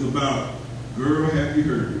conversation is about, girl, have you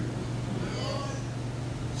heard it?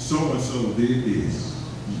 So-and-so did this.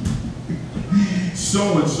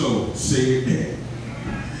 So-and-so said that.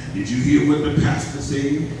 Did you hear what the pastor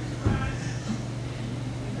said?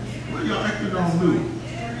 What y'all acting on do?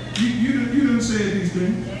 You didn't say these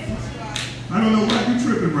things. I don't know why you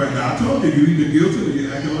tripping right now. I told you either guilty or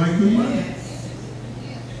you're acting like good money.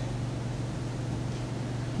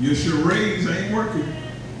 Your charades ain't working.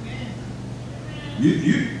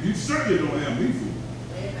 You certainly don't have me fooled.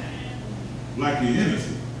 Like you're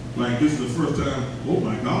innocent. Like this is the first time, oh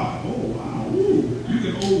my God, oh wow, ooh. You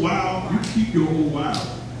can oh wow, you keep your oh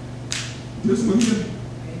wow. This one here.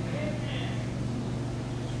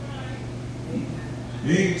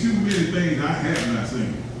 There ain't too many things I have not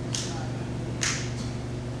seen.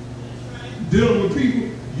 Dealing with people,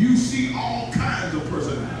 you see all kinds of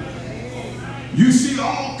personalities. You see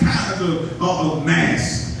all kinds of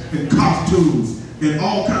masks and costumes and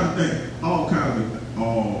all kinds of things.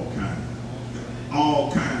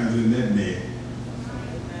 All kinds in that net.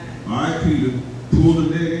 All right, Peter, pull the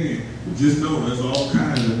net in. But just know there's all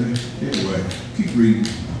kinds of net. Anyway, keep reading.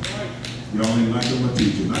 Y'all ain't like my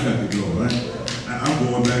teaching. I got to go, right? I'm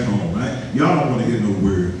going back home, right? Y'all don't want to hear no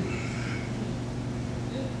word.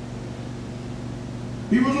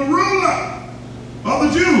 He was a ruler of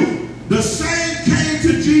the Jews. The same came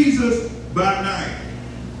to Jesus by night.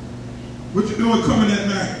 What you doing coming at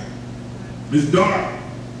night? It's dark.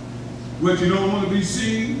 What, you don't want to be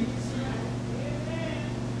seen?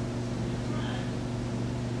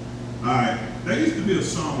 All right. There used to be a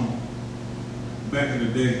song back in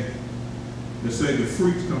the day that said the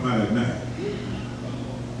freaks come out at night.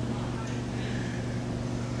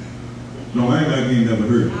 No, I ain't like you ain't never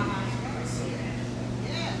heard it.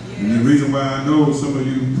 And the reason why I know some of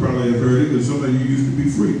you probably have heard it because some of you used to be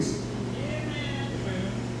freaks.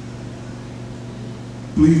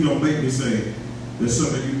 Please don't make me say that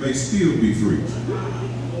some of you may still be freaks.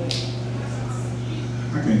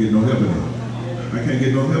 I can't get no help in that. I can't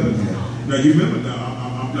get no help in that. Now you remember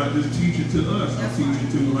now, I'm not just teaching to us. I'm teaching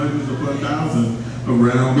to hundreds of thousands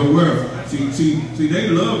around the world. See, they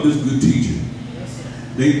love this good teaching.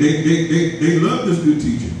 They love this good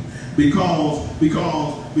teaching because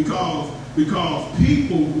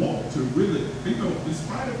people want to really,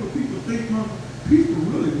 despite of what people think, people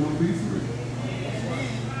really want to be free.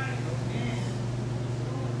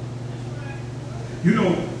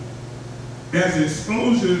 As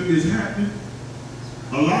exposure is happening,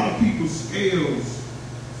 a lot of people's scales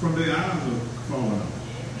from their eyes are falling off.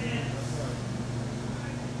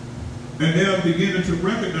 And they're beginning to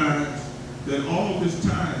recognize that all this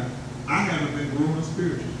time, I haven't been growing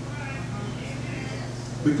spiritually.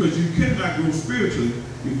 Because you cannot grow spiritually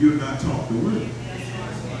if you're not taught the word.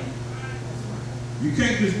 You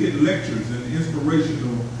can't just get lectures and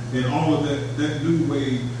inspirational and all of that new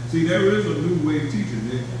wave. See, there is a new wave teaching.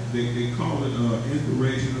 They call it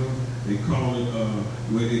inspirational. They call it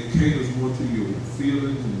where it caters more to your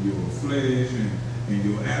feelings and your flesh and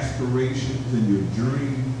your aspirations and your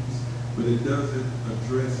dreams. But it doesn't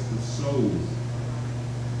address the soul.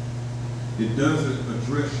 It doesn't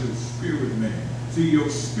address your spirit man. See, your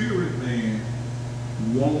spirit man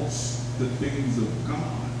wants the things of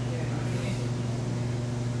God.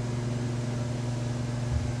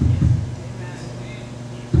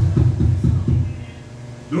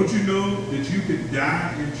 Don't you know that you can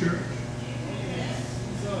die in church?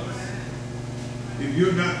 If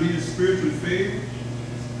you're not being spiritually fed,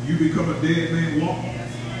 you become a dead man walking.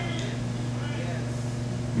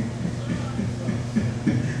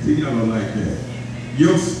 See, y'all don't like that.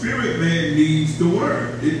 Your spirit man needs the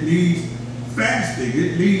word. It needs fasting.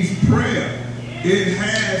 It needs prayer. It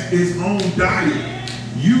has its own diet.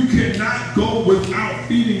 You cannot go without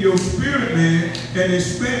feeding your spirit man and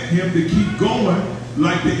expect him to keep going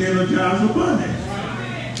like the Energizer Bunny.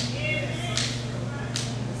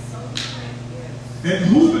 And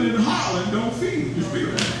hooping and hollering don't feed the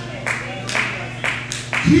spirit man.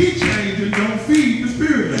 Key changing don't feed the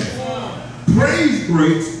spirit man. Praise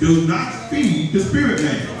breaks do not feed the spirit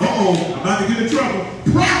man. Uh-oh, I'm about to get in trouble.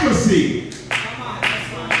 Prophecy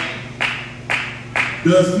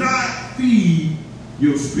does not feed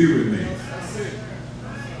your spirit man.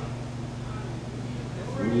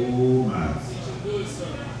 Oh my.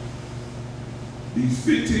 These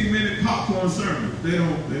 15-minute popcorn sermons, they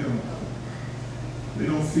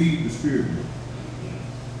don't feed the spirit man.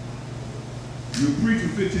 You'll preach for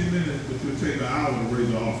 15 minutes, but you'll take an hour to raise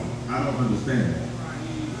an offering. I don't understand that.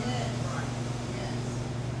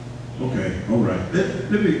 Okay, all right.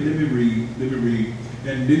 Let me read.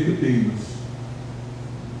 And Nicodemus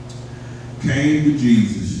came to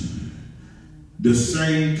Jesus. The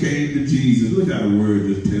same came to Jesus. Look how the word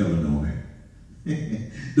is telling on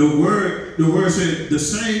it. The word said, the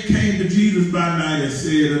same came to Jesus by night and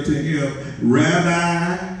said unto him,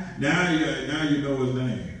 Rabbi. Now you know his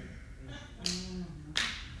name.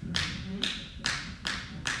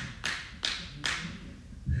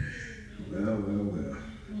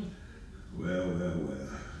 Well.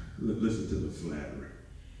 Listen to the flattery.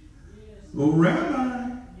 Oh,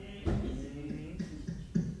 Rabbi.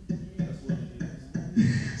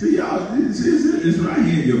 It's right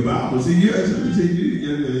here in your Bible. See, you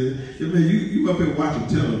up here watching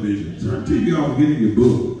television. Turn the TV off and get in your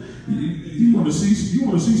book. You want to see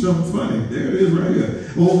something funny? There it is right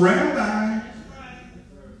here. Oh, Rabbi.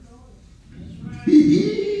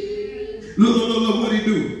 Look what he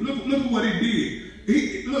do. Look what he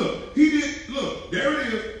did. Look, there it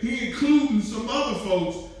is. He including some other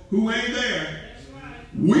folks who ain't there.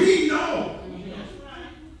 We know.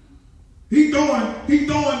 He throwing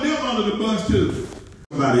them under the bus too.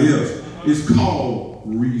 Somebody else. It's called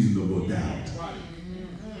reasonable doubt.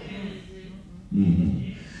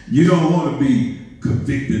 Mm-hmm. You don't want to be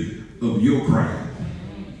convicted of your crime.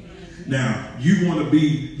 Now, you want to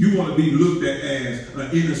be looked at as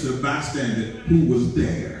an innocent bystander who was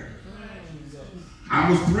there. I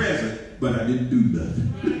was present, but I didn't do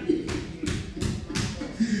nothing.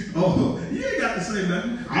 Oh, you ain't got to say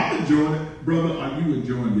nothing. I'm enjoying it. Brother, are you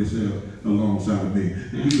enjoying yourself alongside of me?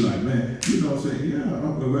 And he's like, man, you know what I'm saying?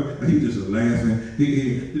 Yeah, he just laughing. He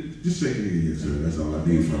just shake your head, sir. That's all I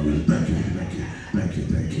need from you. Thank you.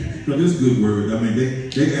 Because this good word. I mean,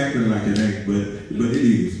 they acting like it ain't, but it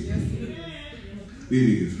is. It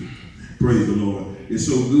is. Praise the Lord. It's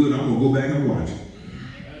so good, I'm going to go back and watch it.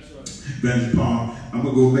 Evangelist Paul, I'm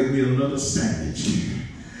going to go make me another sandwich.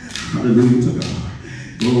 Hallelujah to God.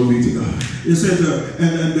 Glory be to God. It says,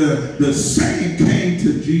 and the same came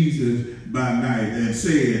to Jesus by night and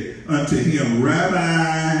said unto him,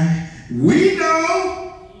 Rabbi, we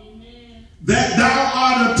know that thou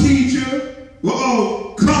art a teacher,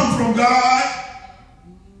 come from God,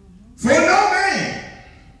 for no man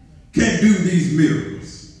can do these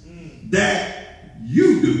miracles that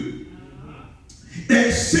you do,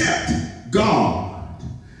 except God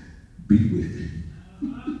be with you.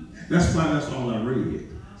 That's all I read.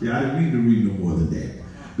 See, I didn't need to read no more than that,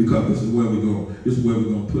 because this is where we're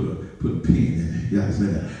going to put a pin in it. You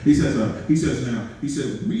understand that? He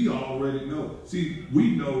says, we already know. See,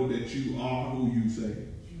 we know that you are who you say.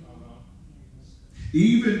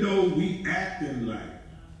 Even though we acting like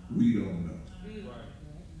we don't know.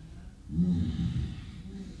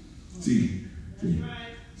 See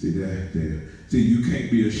that there. See, you can't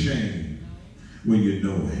be ashamed when you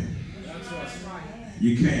know it.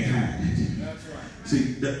 You can't hide it.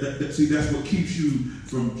 See, that's what keeps you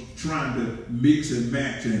from trying to mix and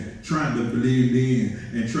match and trying to blend in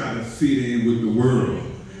and try to fit in with the world.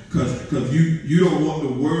 Because you don't want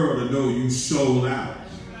the world to know you sold out.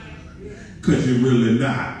 Because you're really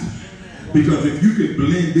not. Because if you can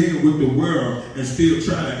blend in with the world and still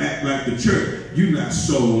try to act like the church, you're not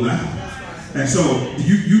sold out. And so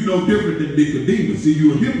you no different than Nicodemus. See,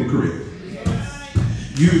 you're a hypocrite.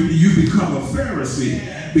 You become a Pharisee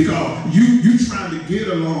because you trying to get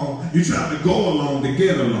along, you trying to go along to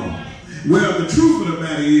get along. Well, the truth of the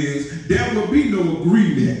matter is there will be no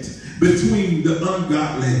agreement between the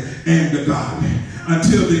ungodly and the godly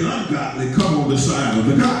until the ungodly come on the side of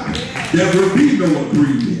the godly. There will be no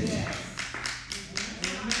agreement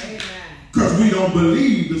because we don't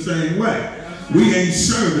believe the same way. We ain't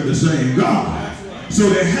serving the same God. So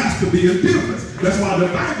there has to be a difference. That's why the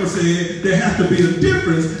Bible said there has to be a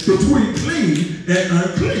difference between clean and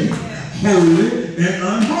unclean, holy and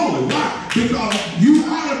unholy. Why? Because you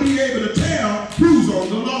ought to be able to tell who's on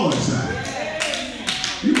the Lord's side.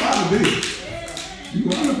 You ought to be. You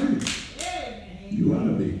ought to be. You ought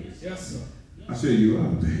to be. Yes, sir. I said you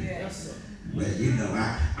ought to be. Yes, sir. Well, you know,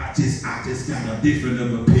 I just got a different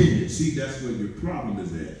of opinion. See, that's where your problem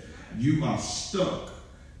is at. You are stuck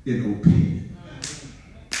in opinion.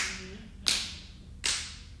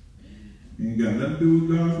 Ain't got nothing to do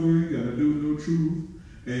with God's word, got to do with no truth.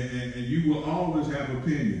 And you will always have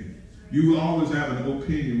opinion. You will always have an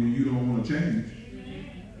opinion when you don't want to change.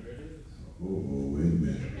 Oh, wait a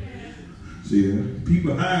minute. See,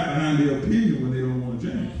 people hide behind their opinion when they don't want to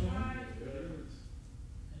change.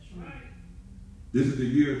 This is the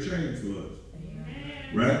year of change for us.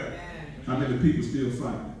 Right? How many people still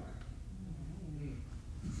fighting?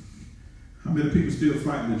 How many people still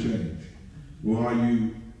fighting to change? Or are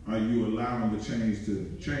you allowing the change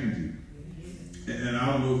to change you? And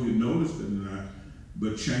I don't know if you noticed it or not,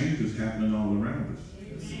 but change is happening all around us.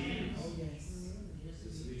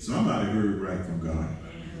 Somebody heard right from God.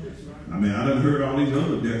 I mean, I done heard all these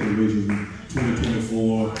other declarations in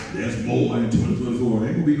 2024. There's more in 2024. There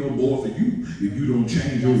ain't gonna be no more for you if you don't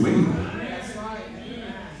change your way.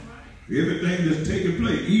 Everything that's taking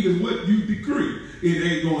place, even what you decree, it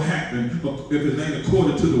ain't gonna happen if it ain't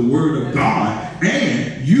according to the word of God,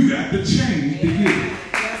 and you got to change to get it.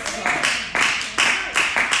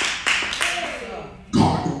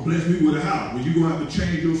 God gonna bless me with a house. Well, you're gonna have to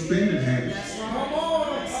change your spending habits.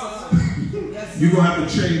 You're going to have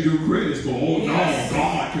to change your credits for, oh, no,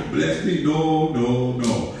 God can bless me. No, no,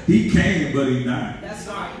 no. He can, but he not. That's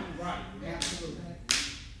right. Right. Absolutely.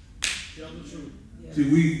 Tell the truth. Yes. See,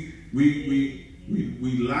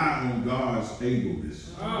 we lie on God's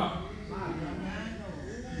ableness. Oh,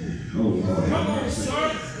 Lord. Come on,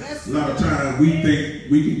 sir. A lot of times we think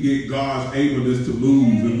we can get God's ableness to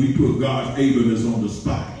move, and we put God's ableness on the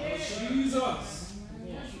spot. Jesus.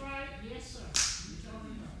 That's right. Yes, sir.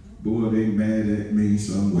 Boy, they mad at me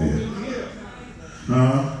somewhere.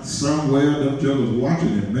 Somewhere them jokers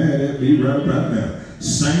watching and mad at me right about now.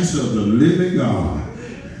 Saints of the living God.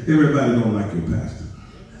 Everybody don't like your pastor.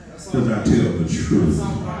 Because I tell the truth.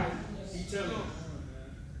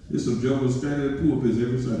 There's some jokers standing in the pulpits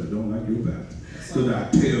every Sunday don't like your pastor. Because I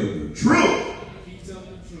tell the truth.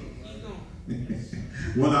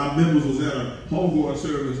 One of our members was at a homegoing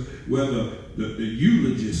service where the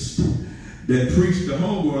eulogist that preached the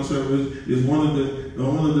homegoing service is one of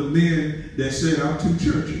the men that said, I'm too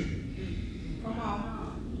churchy. Come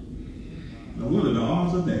on. Now what are the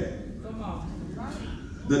odds of that? Come on.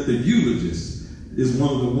 That the eulogist is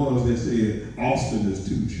one of the ones that said Austin is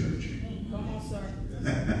too churchy. Come on, sir.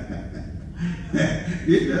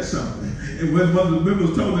 Isn't that something? And when one of the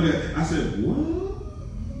members told me that, I said, what?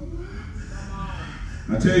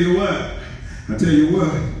 I tell you what,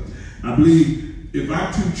 I believe if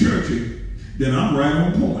I'm too churchy, then I'm right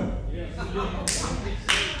on point.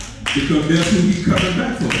 Because that's who he's coming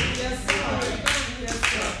back for. Yes, sir. Yes,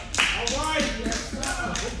 sir. All right. Yes, sir.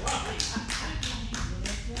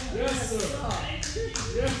 Yes, sir.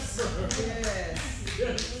 Yes, sir.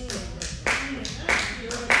 Yes.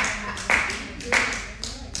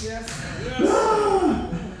 Yes, sir. Yes.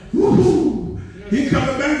 He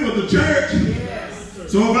coming back for the church.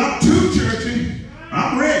 Yes. So if I'm too churchy,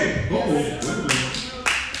 I'm ready. Wait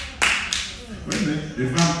a minute.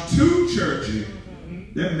 If I'm too churchy,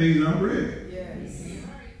 that means I'm ready. Yes.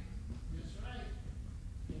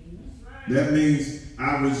 That means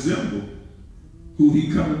I resemble who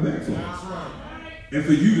he coming back for. And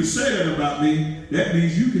for you to say that about me, that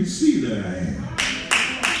means you can see that I am.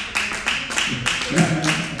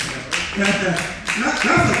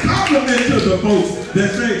 That's a compliment to the folks that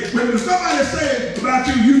say, when somebody say about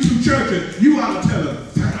you, you too churchy, you ought to tell them,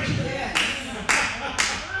 thank you.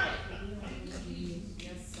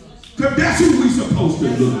 Because that's who we're supposed to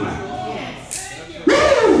look like.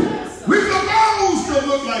 Woo! We're supposed to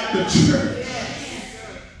look like the church.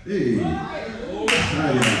 Hey.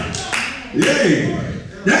 Hey.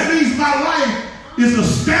 That means my life is a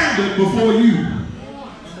standard before you.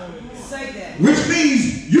 Say that. Which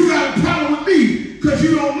means you got a problem with me because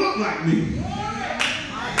you don't look like me.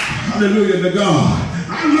 Hallelujah to God.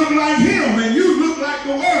 I look like him and you look like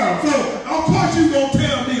the world. So, of course you're going to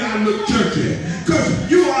tell me I look churchy. Because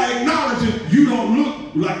you are acknowledging you don't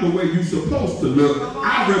look like the way you're supposed to look.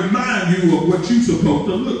 I remind you of what you're supposed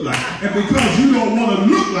to look like. And because you don't want to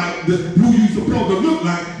look like who you're supposed to look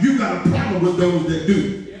like, you got a problem with those that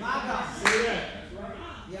do.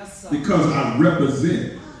 Yes, sir. Because I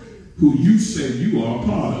represent who you say you are a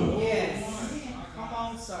part of. Yes. Come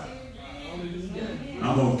on, sir.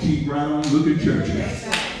 I'm going to keep right on looking churchy.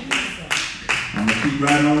 I'm going to keep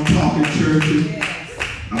right on talking churchy.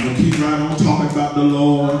 I'm going to keep right on talking about the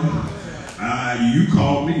Lord. You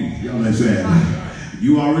called me. You understand?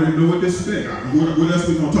 You already know what to expect. What else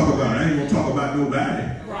we going to talk about? I ain't going to talk about nobody.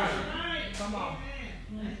 Right. Come on.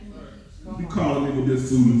 You calling me with this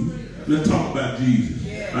food. Let's talk about Jesus.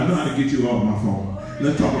 I know how to get you off my phone.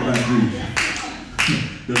 Let's talk about Jesus.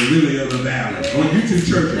 The lily of the valley. Oh, you too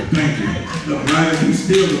churchy. Thank you. He's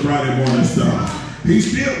still the bright and morning star.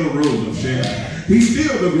 He's still the rose of Sharon. He's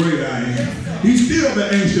still the great I am. He's still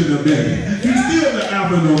the ancient of days. He's still the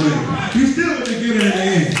Alpha and Omega. He's still the beginning and the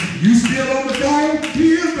end. You still on the throne?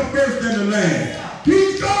 He is the first and the last.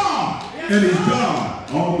 He's God. And he's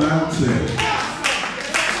God all by himself.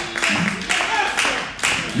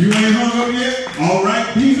 You ain't hung up yet? All right.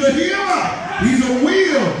 He's a healer. He's a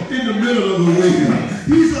wheel in the middle of the wheel.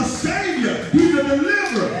 He's a savior. He's a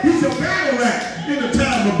deliverer. He's a battle axe in the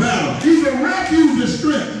time of battle. He's a refuge and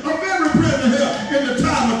strength. A very present help in the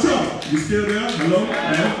time of trouble. You still there? Hello?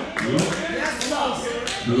 Hello? Hello? Yes, sir.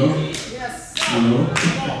 Hello? Yes, sir. Hello?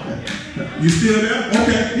 You still there?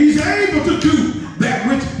 Okay. He's able to do that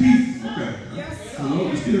which he... Okay. Yes, sir. Hello?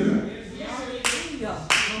 You still there? Hallelujah.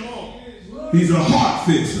 He's a heart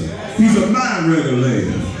fixer. He's a mind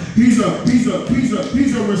regulator. He's a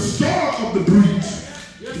restorer of the breach.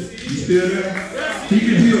 You still there? He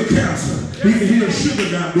can heal cancer. He can heal sugar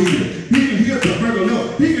diabetes. He can heal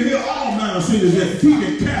tuberculosis. He can heal all manner of sickness. He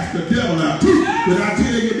can cast the devil out too. Did I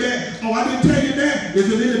tell you that? Oh, I didn't tell you that. Is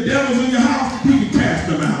there any devils in your house? He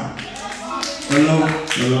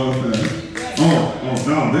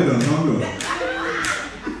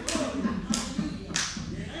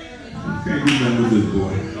Can't do nothing with this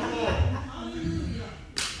boy.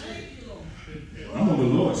 I'm on the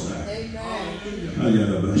Lord's side.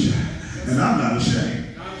 And I'm not ashamed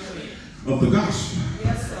of the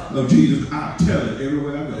gospel of Jesus. I tell it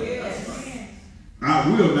everywhere I go. I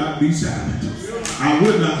will not be silent. I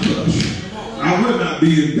will not hush. I will not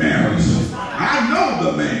be embarrassed. I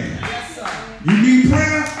know the man. You need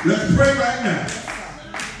prayer? Let's pray right now.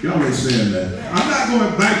 Y'all ain't saying that. I'm not going to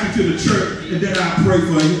invite you to the church and then I'll pray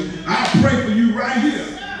for you. I'll pray for you right here.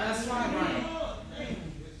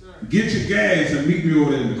 Get your gas and meet me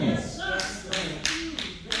over there in the corner.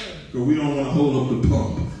 Because we don't want to hold up the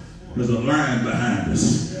pump. There's a line behind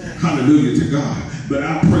us. Hallelujah to God. But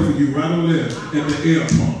I'll pray for you right over there at the air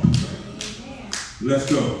pump. Let's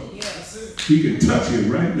go. He can touch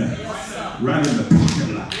you right now. Right in the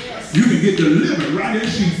parking lot. You can get delivered right in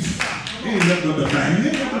sheets. Ain't nothing but the thing.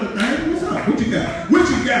 Ain't nothing but the thing. What's up? What you got? What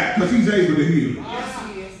you got? Because he's able to heal.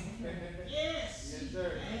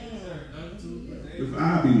 If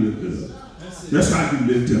I be lifted up. That's how you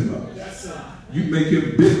lift him up. You make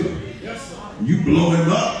him bigger. You blow him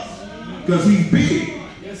up. Because he's big.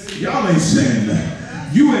 Y'all ain't saying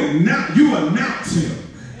that. You announce him.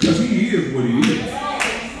 Because he is what he is.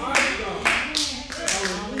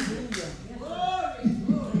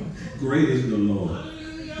 Great is the Lord.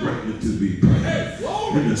 Greatly to be praised.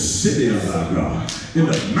 In the city of our God. In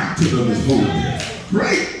the mountain of his holiness.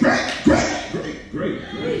 Great.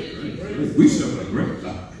 We serve a great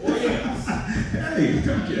God. Hey,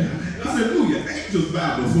 thank you. Hallelujah. Angels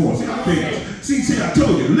bow before us. See, I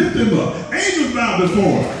told you, lift him up. Angels bow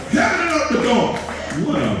before us. Heaven up the door.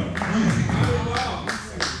 What a man.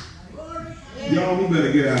 Y'all, we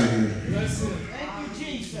better get out of here. Thank you,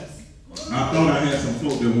 Jesus. I thought I had some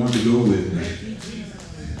folk that wanted to go with me.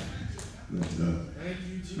 But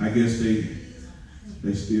I guess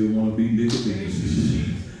they still want to be Nicodemus.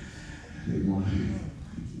 They want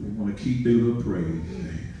to keep their little praise.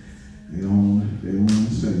 They don't want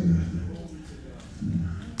to say nothing.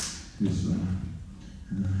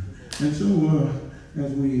 And so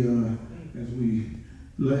as we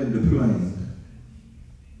land the plane,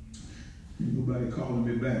 ain't nobody calling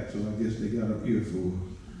me back, so I guess they got an earful.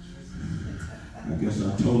 I guess I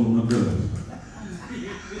told them enough.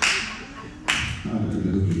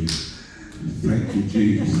 Hallelujah. Thank you,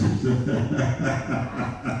 Jesus.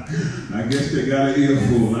 I guess they got an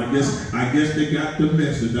earful. I guess they got the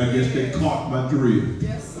message. I guess they caught my drill.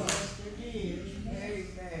 Yes, sir.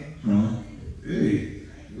 Huh? Hey,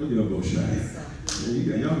 what y'all go shy?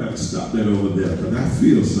 Y'all got to stop that over there, because I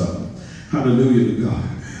feel something. Hallelujah to God.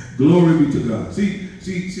 Glory be to God. See,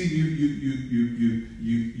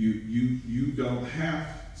 you don't have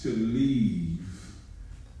to leave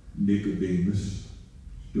Nicodemus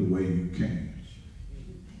the way you came.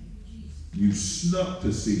 You snuck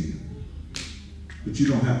to see him, but you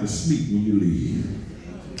don't have to sneak when you leave.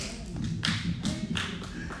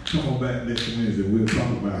 Come on back next Wednesday. We'll talk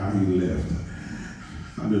about how he left.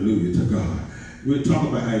 Hallelujah to God. We'll talk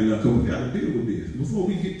about how he left, because we got to deal with this. Before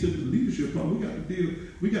we get to the leadership part, we got to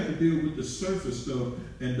deal with the surface stuff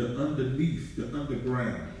and the underneath, the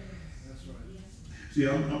underground. That's right. See,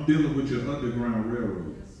 I'm dealing with your underground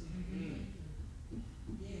railroad.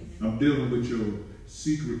 I'm dealing with your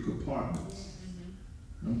secret compartments.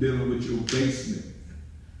 I'm dealing with your basement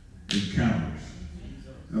encounters.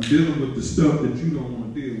 I'm dealing with the stuff that you don't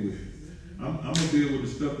want to deal with. I'm going to deal with the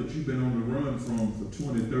stuff that you've been on the run from for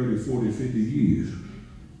 20, 30, 40, 50 years.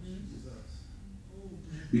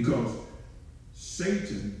 Because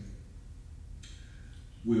Satan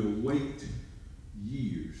will wait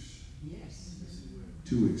years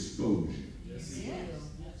to expose you.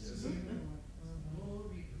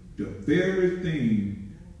 The very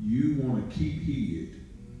thing you want to keep hid,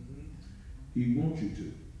 he wants you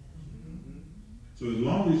to. So as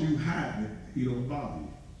long as you hide it, he don't bother you.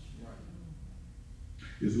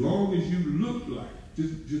 As long as you look like,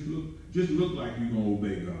 just look like you're gonna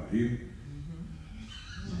obey God. Here.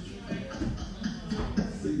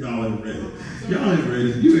 Y'all ain't ready. Y'all ain't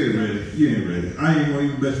ready. You ain't ready. You ain't ready. I ain't gonna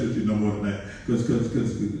even mess with you no more than that. Cause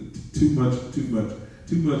too much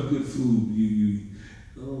good food.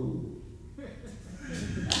 Oh.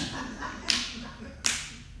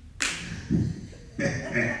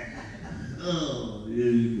 Oh, yeah,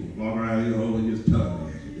 you can walk around here holding your tongue.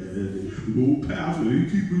 Oh, Pastor, you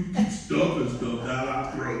keep stuffing stuff down our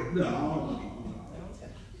throat.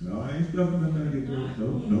 No, I ain't stuffing nothing down your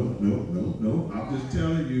throat. No. I'm just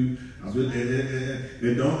telling you.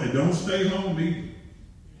 And don't stay home either.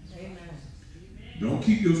 Amen. Don't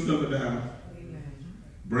keep your stuff at the house. Amen.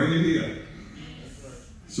 Bring it here.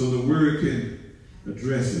 So the word can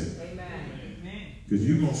address it. Amen. Because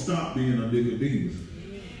you're going to stop being a Nicodemus.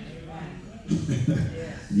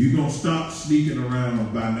 You're going to stop sneaking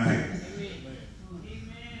around by night.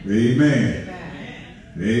 Amen.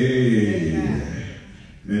 Amen.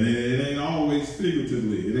 And it ain't always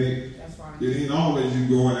figuratively. It ain't always you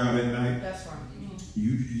going out at night. That's right.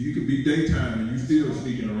 You could be daytime and you still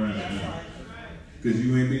sneaking around at night. Because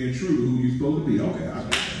you ain't being true to who you supposed to be. Okay, I got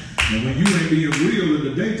that. And when you ain't being real in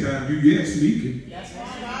the daytime, you get sneaking. That's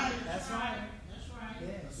right. That's right. That's right.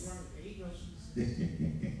 Yes.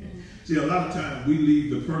 See, a lot of times we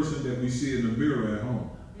leave the person that we see in the mirror at home.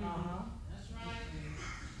 That's right.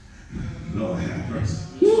 Lord have mercy.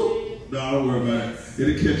 No, don't worry about it.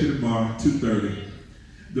 It'll catch you tomorrow, 2:30.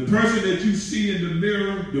 The person that you see in the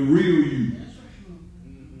mirror, the real you.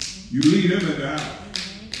 You leave them at the house.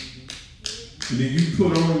 And then you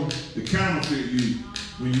put on the counterfeit you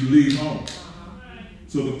when you leave home.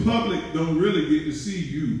 So the public don't really get to see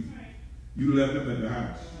you. You left them at the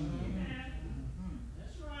house.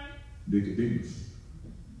 Nicodemus.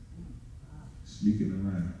 Sneaking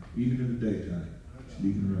around. Even in the daytime.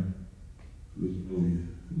 Sneaking around.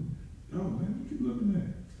 Oh man, what you looking at?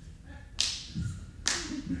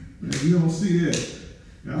 Man, you don't see that.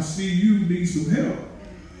 I see you need some help.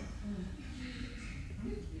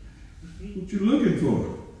 What you looking for?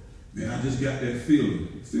 Man, I just got that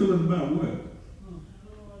feeling. Feeling about what?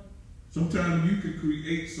 Sometimes you can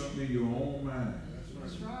create something in your own mind.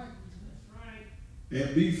 That's right.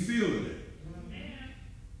 And be feeling it.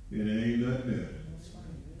 And it ain't nothing there.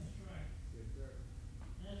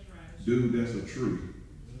 Dude, that's a tree.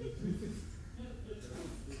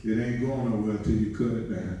 It ain't going nowhere till you cut it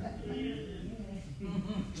down.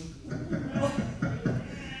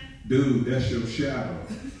 Dude, that's your shadow.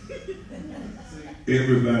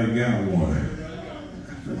 Everybody got one.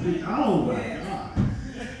 Oh my God.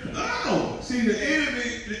 Oh, see, the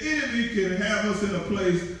enemy can have us in a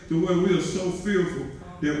place to where we are so fearful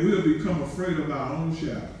that we'll become afraid of our own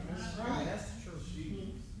shadow. That's right. That's the truth.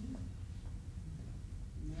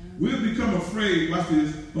 We'll become afraid, watch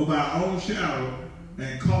this, of our own shadow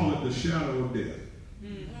and call it the shadow of death.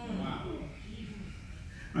 Wow.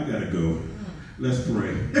 I gotta go. Let's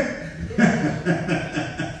pray.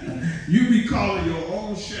 You be calling your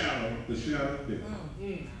own shadow the shadow of death.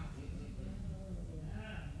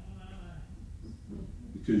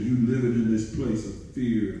 Because you living in this place of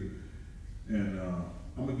fear. And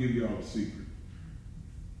I'm going to give y'all a secret.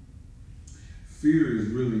 Fear is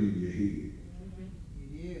really in your head.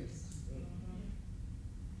 It is.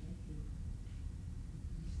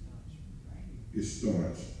 It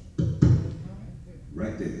starts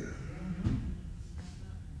right there.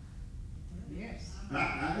 Yes. All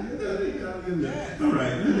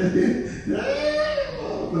right.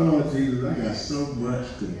 Oh, Lord Jesus, I got so much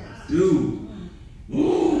to do.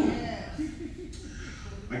 Ooh.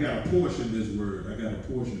 I got a portion of this word. I got a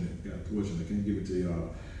portion. I can't give it to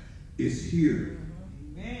y'all. It's here.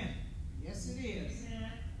 Amen. Yes, it is.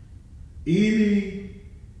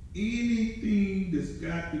 Anything that's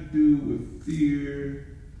got to do with fear,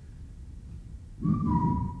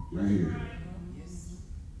 right here. Yes.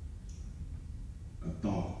 A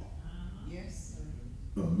thought. Yes.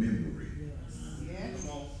 A memory. Yes.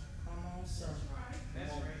 Come on, sir.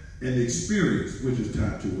 That's right. An experience, which is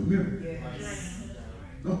tied to a memory. Yes.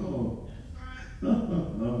 Oh.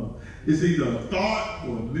 It's either a thought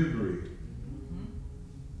or a memory.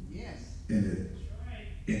 Yes. And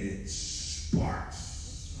it sparks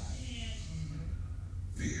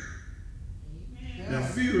fear. Now,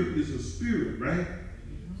 fear is a spirit, right?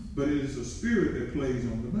 But it is a spirit that plays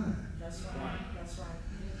on the mind. That's right. That's right.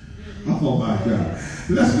 Oh my God.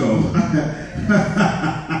 Let's go.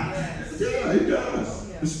 Yes. Yeah, it does.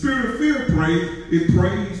 The spirit of fear prays, it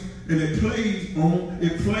prays, and it plays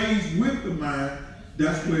with the mind.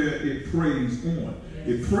 That's where it preys on.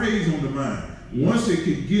 It preys on the mind. Once it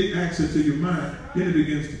can get access to your mind, then it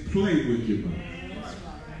begins to play with your mind.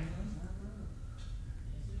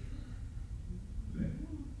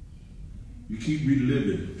 You keep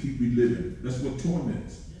reliving. That's what torment.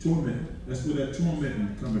 That's where that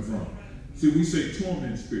torment is coming from. See, we say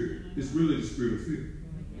torment spirit. It's really the spirit of fear.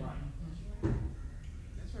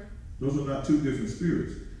 That's right. Those are not two different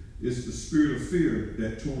spirits. It's the spirit of fear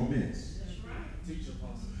that torments.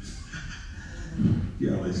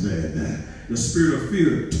 Yeah, I said that. The spirit of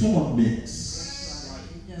fear torments.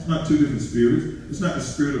 It's not two different spirits. It's not the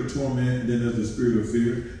spirit of torment and then there's the spirit of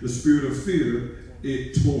fear. The spirit of fear,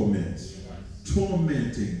 it torments.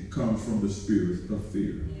 Tormenting comes from the spirit of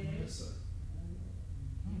fear.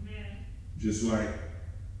 Just like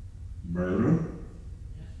murder,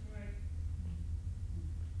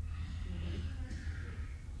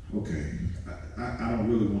 Okay, I don't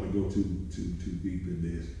really want to go too deep in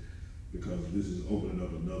this because this is opening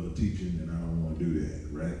up another teaching, and I don't want to do that,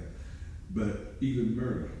 right? But even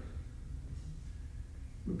murder,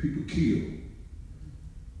 when people kill,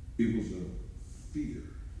 it was a fear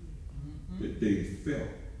that they felt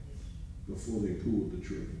before they pulled the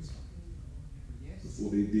trigger,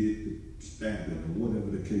 before they did the stabbing or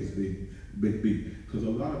whatever the case may be. Because a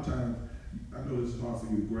lot of times, I know this is hard for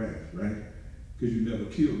you to grasp, right? Because you never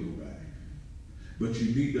killed nobody. But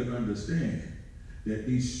you need to understand that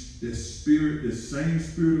this spirit, this same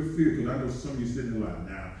spirit of fear, because I know some of you sitting there like,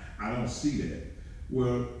 nah, I don't see that.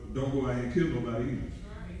 Well, don't go out and kill nobody either.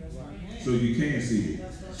 So you can see it.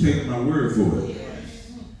 Take my word for it.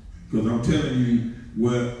 Because I'm telling you,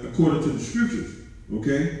 well, according to the scriptures,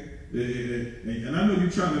 okay? And I know you're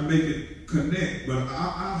trying to make it connect, but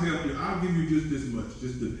I'll help you. I'll give you just this much,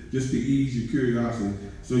 just to ease your curiosity,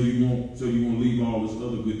 so you won't leave all this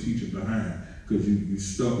other good teaching behind, because you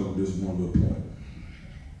stuck on this one little point.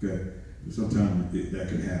 Okay? Sometimes that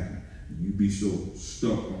can happen. You be so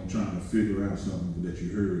stuck on trying to figure out something that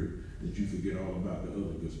you heard that you forget all about the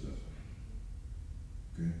other good stuff.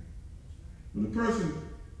 Okay? When a person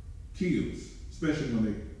kills, especially when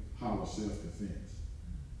they holler self-defense,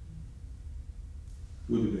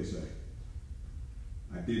 what did they say?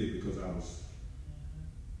 I did it because I was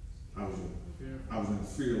in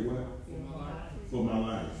fear of what? For my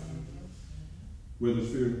life. What is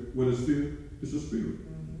fear? It's a spirit.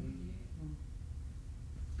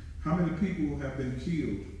 How many people have been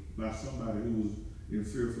killed by somebody who was in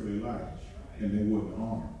fear for their life and they weren't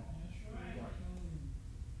armed?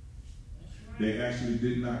 They actually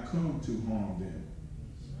did not come to harm them.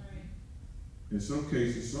 In some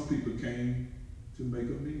cases, some people came to make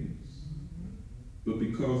amends. But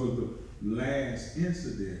because of the last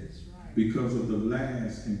incident, because of the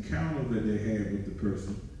last encounter that they had with the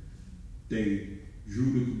person, they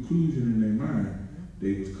drew the conclusion in their mind,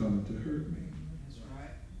 they was coming to hurt me.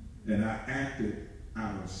 And I acted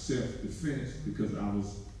out of self-defense because I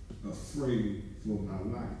was afraid for my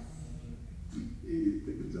life.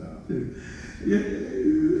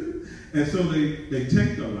 And so they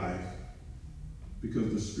take their life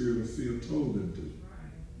because the spirit of fear told them to.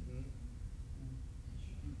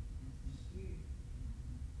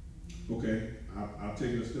 Okay, I'll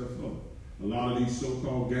take it a step further. A lot of these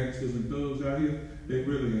so-called gangsters and thugs out here, they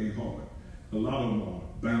really ain't hard. A lot of them are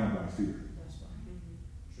bound by fear.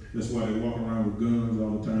 That's why they walk around with guns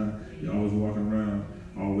all the time. They're always walking around,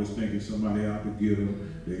 always thinking somebody out to get them.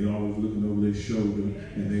 They always looking over their shoulder,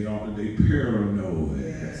 and they paranoid.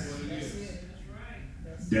 Yes.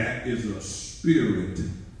 That is a spirit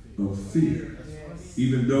of fear.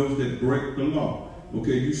 Even those that break the law.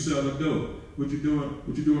 Okay, you sell a dope. What you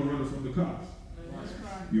doing running from the cops?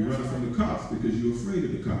 You're running from the cops because you're afraid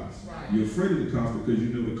of the cops. You're afraid of the cops because you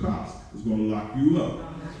know the cops is going to lock you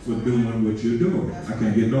up for doing what you're doing. I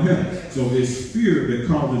can't get no help. So it's fear that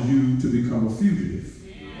causes you to become a fugitive.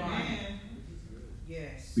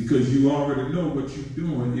 Because you already know what you're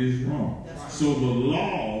doing is wrong. So the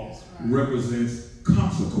law represents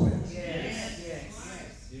consequence.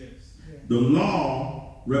 The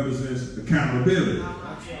law represents accountability.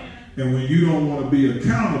 And when you don't want to be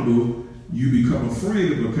accountable, you become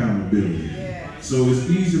afraid of accountability. So it's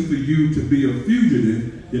easier for you to be a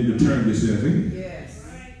fugitive than to turn yourself in.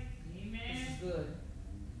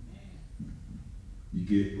 You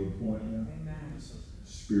get what point now?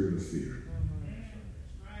 Spirit of fear.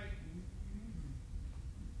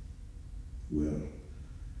 Well,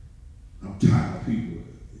 I'm tired of people.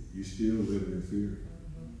 You still living in fear.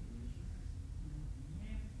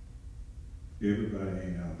 Everybody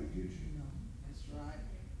ain't out to get you. No, that's right.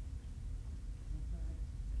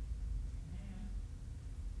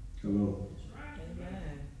 Hello?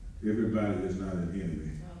 Amen. Everybody is not an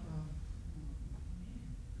enemy.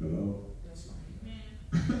 Hello? That's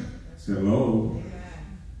right. Hello?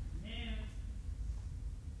 Amen.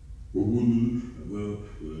 Well,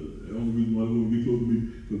 the only reason why they want to get close to me is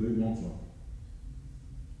because they want something.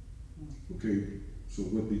 Okay, so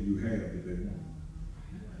what do you have that they want?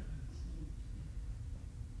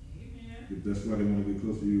 If that's why they want to get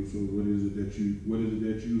close to you, so what is it that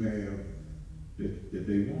you have that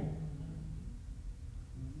they want?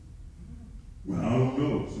 Well, I don't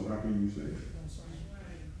know, so how can you say it?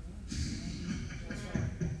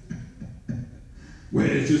 Well,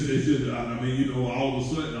 it's just, I mean, you know, all of a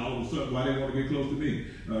sudden, why they want to get close to me?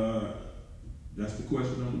 That's the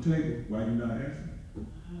question on the table. Why you not answering?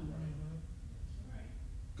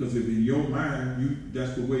 Because if in your mind,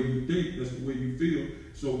 that's the way you think, that's the way you feel,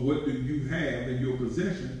 so what do you have in your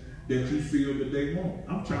possession that you feel that they want?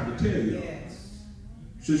 I'm trying to tell you.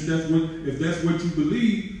 Since if that's what you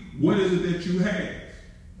believe, what is it that you have?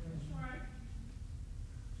 That's right.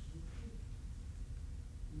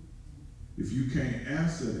 If you can't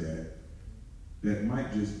answer that, that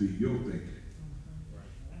might just be your thinking.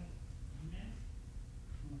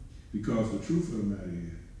 Because the truth of the matter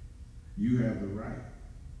is, you have the right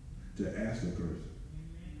to ask a person,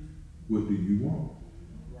 what do you want?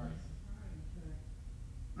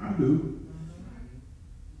 I do.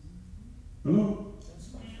 Hello?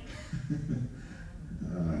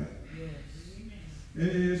 All right. And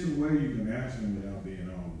there's a way you can ask them without being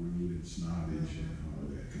all rude and snobbish and all of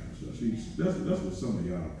that kind of stuff. See, that's what some of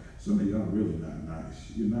y'all really not nice.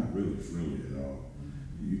 You're not really friendly at all.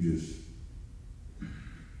 You just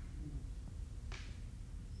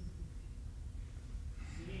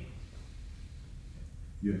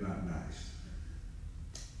you're not nice.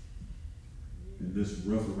 And this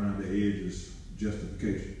rough around the edges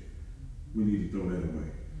justification, we need to throw that away.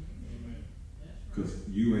 Because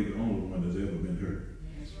you ain't the only one that's ever been hurt.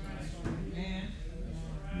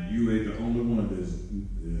 You ain't the only one that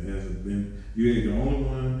hasn't been, you ain't the only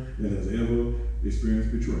one that has ever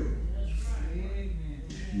experienced betrayal.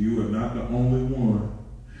 You are not the only one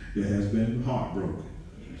that has been heartbroken.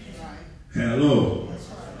 Hello.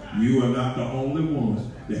 You are not the only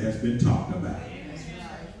one that has been talked about.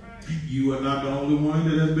 You are not the only one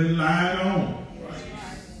that has been lied on.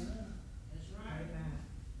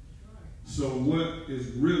 So what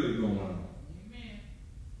is really going on?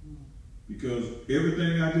 Because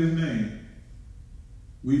everything I just named,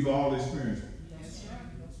 we've all experienced it.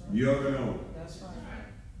 Young and old.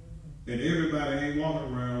 And everybody ain't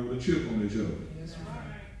walking around with a chip on their shoulder.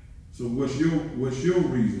 So what's your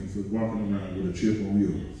reason for walking around with a chip on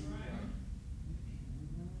yours?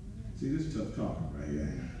 See, this is tough talking right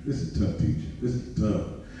here. This is tough teaching. This is tough.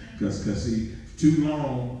 Because see, too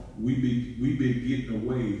long we've been getting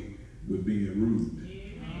away with being rude.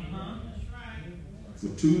 For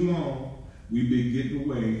too long, we've been getting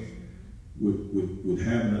away with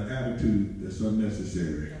having an attitude that's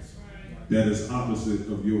unnecessary. That is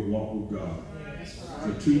opposite of your walk with God.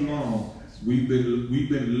 For too long, we've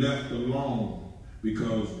been left alone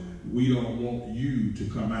because we don't want you to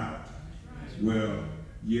come out. Well,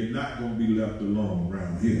 you're not going to be left alone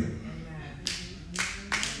around here.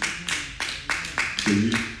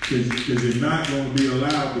 Because you're not going to be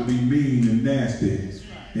allowed to be mean and nasty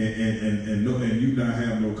and you not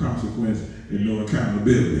have no consequence and no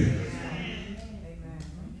accountability.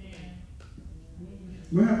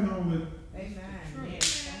 What happened to all that?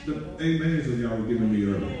 The amens that y'all were giving me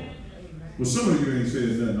earlier. Well, some of you ain't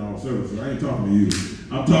said nothing all service, so I ain't talking to you.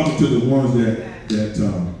 I'm talking to the ones that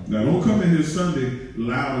now don't come in here Sunday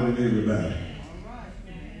louder than everybody.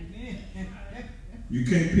 You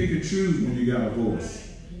can't pick and choose when you got a voice.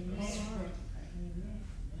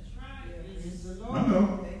 I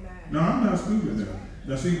know. No, I'm not stupid now.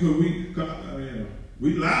 Now see,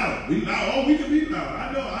 we loud. Oh, we can be loud.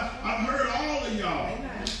 I know. I've heard all of y'all.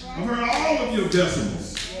 I've heard all of your decimals.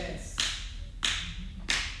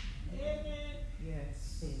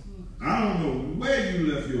 I don't know where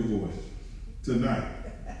you left your voice tonight,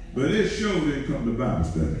 but it sure didn't come to Bible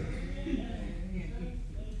study.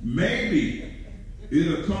 Maybe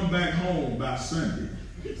it'll come back home by Sunday.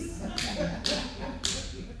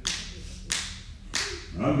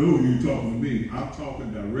 I know you're talking to me. I'm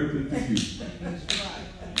talking directly to you.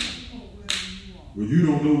 Well, you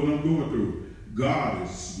don't know what I'm going through. God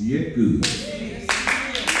is yet good.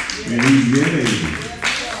 And he's yet able.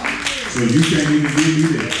 So you can't even give me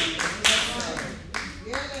that.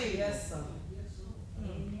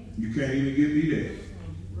 You can't even give me that.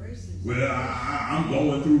 Well, I'm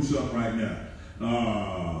going through something right now.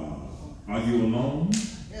 Are you alone?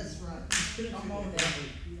 That's right. Come on now.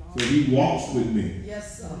 So he walks with me.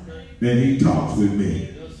 Yes, sir. And he talks with me.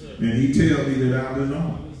 And he tells me that I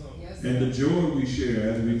belong. Yes, and the joy we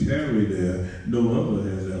share as we tarry there, no other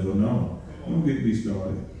has ever known. Don't get me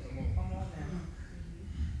started.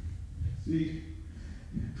 See,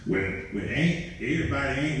 well,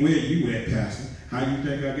 everybody ain't where you at, Pastor. How you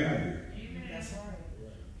think I got here? That's right.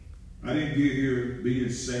 I didn't get here being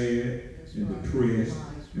sad and depressed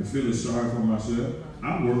and feeling sorry for myself.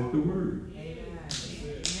 I worked the word.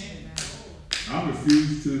 I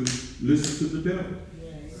refuse to listen to the devil.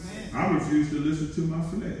 I refuse to listen to my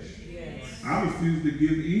flesh. I refuse to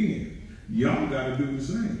give in. Y'all got to do the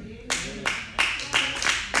same.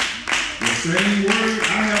 The same word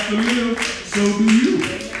I have to live, so do you.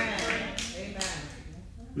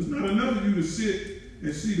 It's not enough of you to sit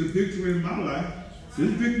and see the victory in my life.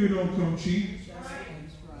 This victory don't come cheap.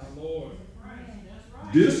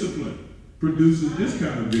 Discipline produces this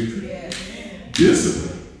kind of victory.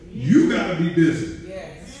 Discipline. You got to be busy.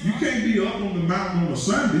 Yes. You can't be up on the mountain on a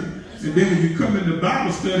Sunday, and then when you come into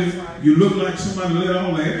Bible study, you look like somebody let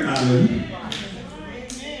all the air out of you.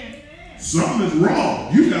 Something is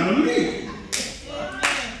wrong. You got to live.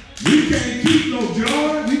 We can't keep no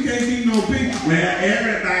joy. We can't keep no peace. Well,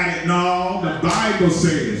 everybody, no, the Bible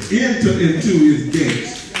says, enter into his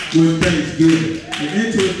gates with thanksgiving and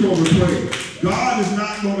enter his court with praise. God is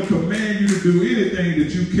not going to command you to do anything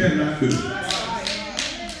that you cannot do.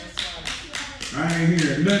 I ain't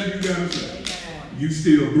hearing nothing you got to say. You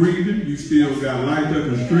still breathing. You still got life up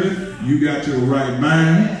and strength. You got your right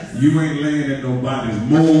mind. You ain't laying in nobody's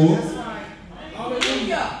morgue.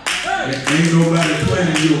 Ain't nobody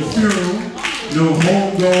planning your funeral, no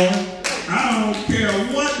home going. I don't care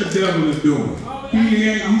what the devil is doing.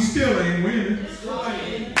 He still ain't winning.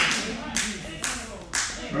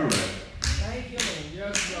 All right. Thank you, Lord.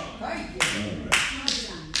 Yes, God. Thank you.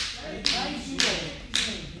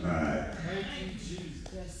 All right. Thank you, Jesus.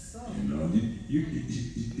 Yes, sir. You know,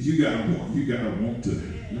 you gotta want this.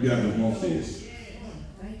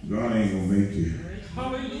 God ain't gonna make you.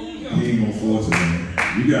 Hallelujah. He ain't gonna force it on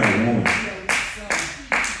you. You gotta want it.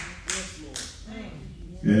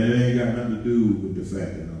 And it ain't got nothing to do with the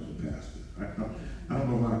fact that I was a pastor. I don't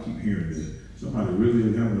know why I keep hearing this. Somebody really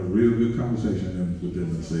having a real good conversation within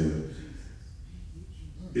themselves.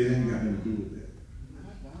 It ain't got nothing to do with that.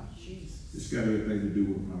 It's got everything to do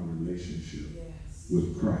with my relationship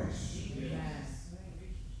with Christ.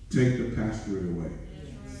 Take the pastorate away.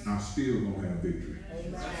 I'm still gonna have victory.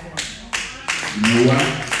 You know why?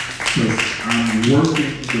 Because I'm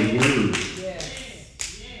working the word.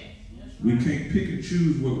 We can't pick and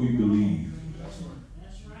choose what we believe.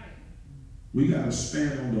 We got to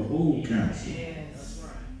stand on the whole counsel.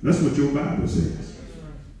 That's what your Bible says.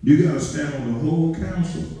 You got to stand on the whole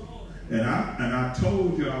counsel. And I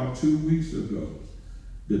told y'all 2 weeks ago,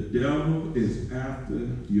 the devil is after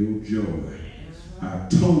your joy. I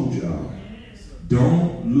told y'all,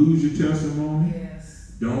 don't lose your testimony.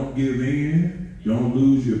 Don't give in. Don't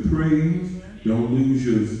lose your praise. Don't lose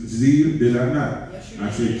your zeal. Did I not? I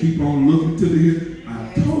said, keep on looking to the hill.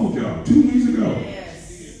 I told y'all 2 weeks ago.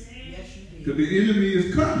 Because the enemy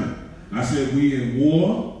is coming. I said, we in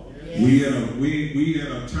war. We in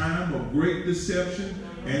a time of great deception.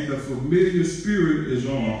 And the familiar spirit is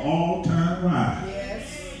on an all-time rise.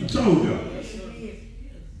 I told y'all.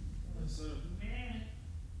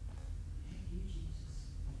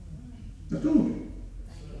 I told you.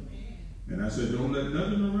 And I said, don't let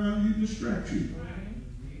nothing around you distract you.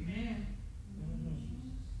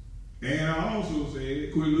 And I also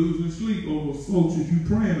said, quit losing sleep over folks that you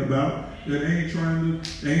praying about that ain't trying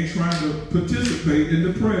to participate in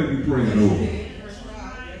the prayer you praying over.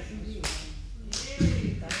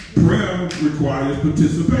 Prayer requires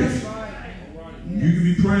participation. You can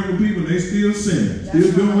be praying for people and they still sinning,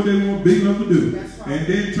 still doing what they want big enough to do, and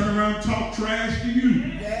then turn around and talk trash to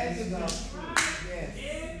you.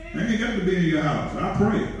 I ain't got to be in your house. I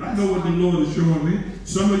pray. I know what the Lord is showing me.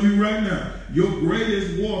 Some of you right now, your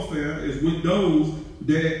greatest warfare is with those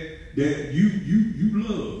that you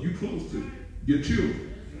love, you close to, your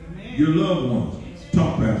children, your loved ones.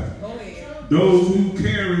 Talk, Pastor. Those who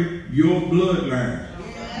carry your bloodline.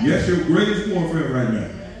 That's your greatest warfare right now.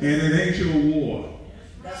 And it ain't your war.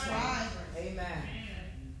 That's right. Amen.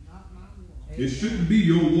 It shouldn't be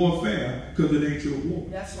your warfare because it ain't your war.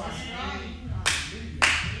 That's right.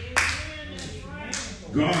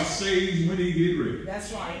 God saves when he get ready.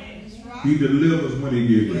 That's right. He delivers when he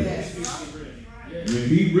get ready. Yes. When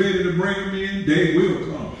he ready to bring them in, they will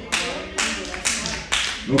come.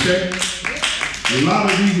 Okay? A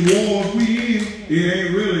lot of these wars we in, it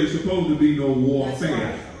ain't really supposed to be no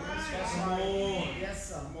warfare. That's right. Yes,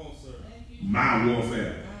 sir. Come on, sir. My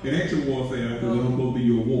warfare. It ain't your warfare because it's supposed to be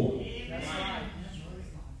your war. That's right.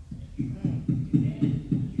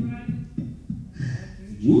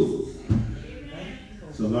 Whoop.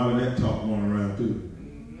 So a lot of that talk going around too.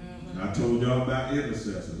 I told y'all about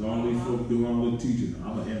intercessors. All these folks do all the teaching.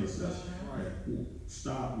 I'm an intercessor.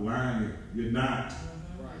 Stop lying. You're not.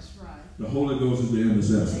 The Holy Ghost is the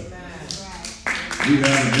intercessor. We have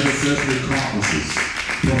an intercessory conferences.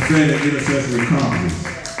 Prophetic intercessory conferences.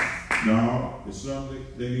 No, it's something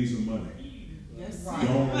they need some money. Yes, Go on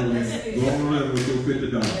and let it go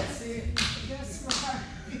 $50. That's it. That's right.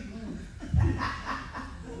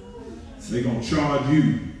 They're going to charge you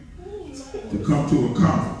to come to a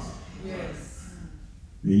conference. Yes.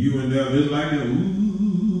 And you in there just like that.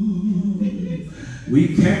 Ooh,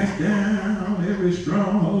 we cast down every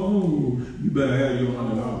stronghold. You better have your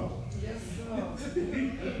 $100. Yes,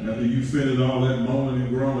 sir. After you finish all that moaning and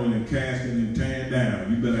groaning and casting and tearing down,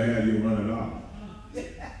 you better have your $100.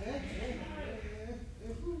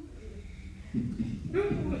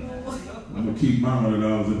 I'm going to keep my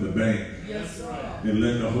 $100 in the bank. Yes, sir. And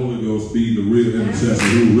let the Holy Ghost be the real intercessor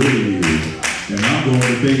who really is. And I'm going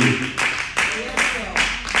to be.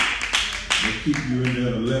 They keep you in there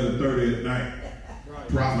at 11:30 at night,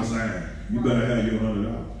 prophesying. You better have your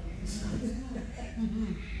 $100.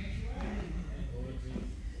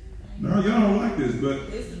 No, y'all don't like this, but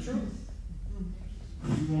It's the truth.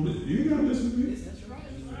 you ain't got to listen to me. That's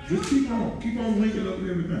right. Just keep on linking up with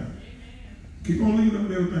everything. Keep on linking up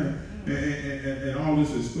with everything. And all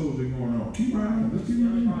this exposure going on. Keep right on. Let's keep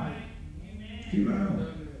right on. Keep right on.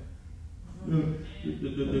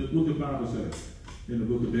 What the Bible says in the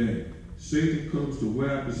book of Daniel. Satan comes to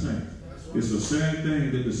wear out the saints. It's a sad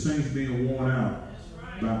thing that the saints being worn out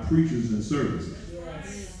by preachers and services.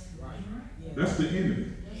 That's the enemy.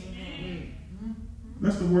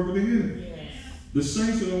 That's the work of the enemy. The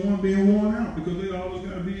saints are the one being worn out because they always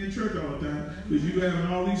got to be in church all the time because you having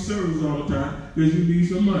all these services all the time because you need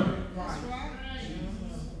some money.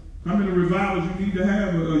 How many revivals you need to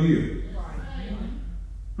have a year?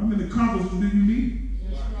 How many conferences do you need?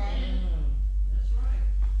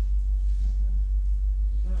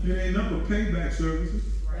 It ain't up for payback services.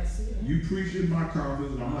 You preach in my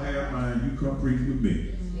conference and I'm going to have mine. You come preach with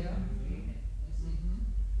me.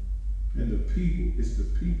 And the people, it's the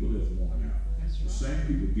people that's worn out. The same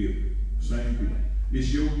people give it. Same people.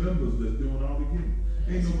 It's your members that's doing all the giving.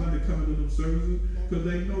 Ain't nobody coming to them services because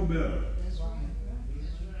they know better.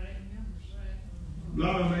 A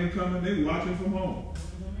lot of them ain't coming, they watching from home.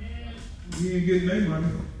 You ain't getting their money.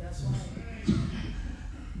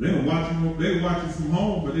 They watching from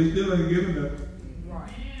home, but they still ain't giving them.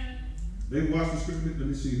 They watch the scripture, let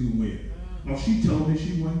me see who wins. Oh, she told me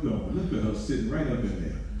she wasn't going. Look at her sitting right up in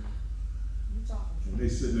there. And they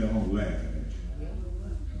sitting there home laughing at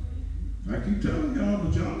you. I keep telling y'all,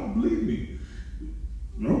 but y'all don't believe me.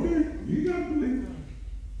 Okay, you gotta believe me.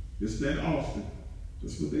 It's that Austin.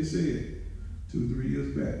 That's what they said 2-3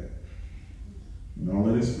 years back. And all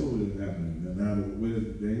that exposure is happening. And now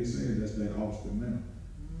they ain't saying that's that Austin now.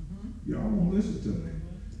 Y'all won't listen to me.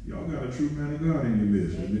 Y'all got a true man of God in your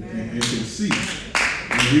midst and can see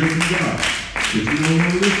and hear from God. If you don't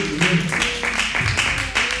want to listen to me.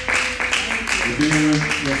 But then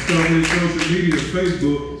when stuff hits social media,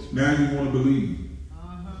 Facebook, now you want to believe.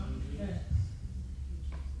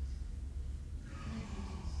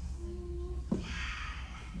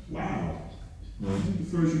 Wow. Well, the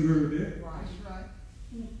first you heard that.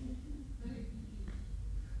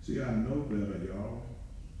 See, I know better, y'all.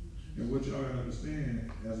 And what y'all gotta understand,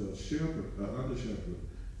 as a shepherd, an under shepherd,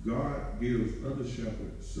 God gives other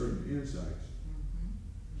shepherds certain insights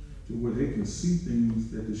to where they can see things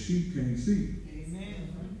that the sheep can't see. Amen.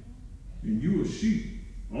 And you a sheep,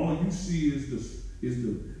 all you see is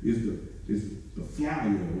the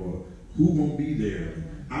flyer or who gonna be there.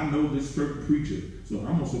 I know this certain preacher, so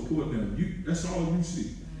I'm gonna support them. That's all you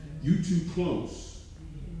see. You too close.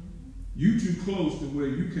 You too close to where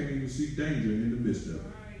you can't even see danger in the midst of it.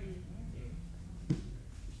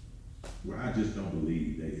 Well, I just don't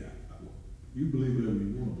believe they. You believe whatever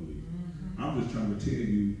you want to believe. I'm just trying to tell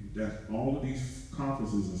you that all of these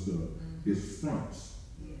conferences and stuff is fronts.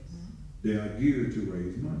 They are geared to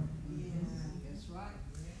raise money. That's right.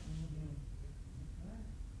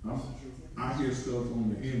 I hear stuff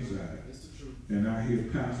on the inside, and I hear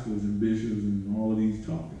pastors and bishops and all of these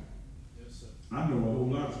talking. I know a whole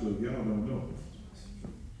lot of stuff y'all don't know.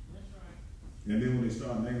 And then when they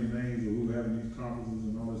start naming names of who having these conferences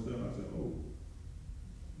and all that stuff, I said, oh.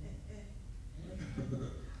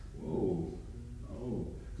 Whoa.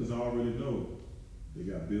 Because I already know they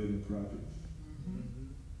got building projects.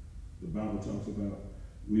 The Bible talks about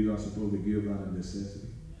we are supposed to give out of necessity.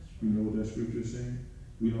 You know what that scripture is saying?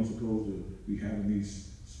 We don't supposed to be having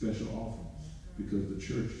these special offerings because the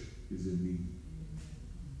church is in need.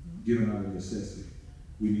 Giving out of necessity.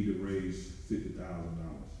 We need to raise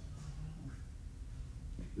 $50,000.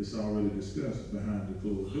 It's already discussed behind the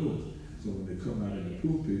closed doors. So when they come out in the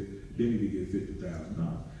pulpit, they need to get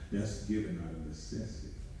 $50,000. That's giving out of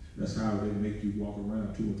necessity. That's how they make you walk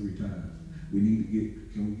around 2 or 3 times. We need to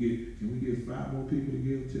get, can we get 5 more people to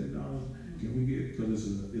give $10? Can we get, because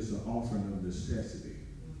it's an offering of necessity.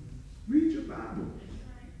 Read your Bible.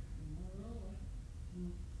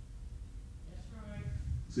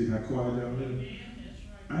 See how quiet y'all live?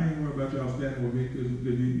 I ain't worried about y'all standing with me because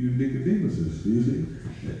you Nicodemuses. You see?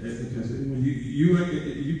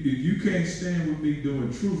 You can't stand with me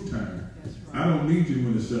doing truth time. I don't need you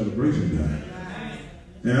when it's celebration time.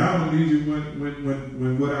 And I don't need you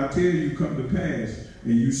when what I tell you come to pass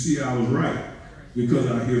and you see I was right because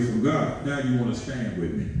I hear from God. Now you want to stand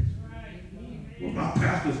with me. Well, my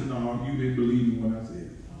pastor said, no, you didn't believe me when I said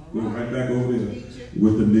it. Go right back over there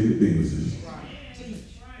with the Nicodemuses.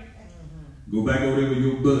 Go back over there with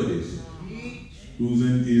your buddies who's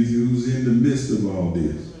in the midst of all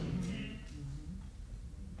this.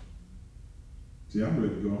 See, I'm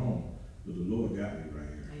ready to go home, but the Lord got me right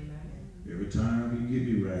here. Every time he get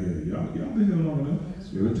me right here, y'all been here long enough.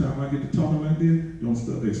 Every time I get to talking like this, don't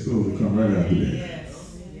stop, the explosion come right after that.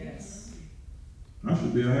 Yes. I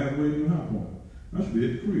should be halfway to High Point. I should be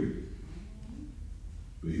at the crib.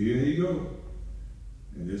 But here you go.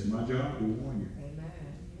 And it's my job to warn you. Amen.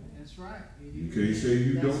 That's right. You can't say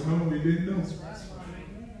you don't know and didn't know. That's right.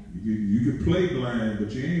 You can play blind,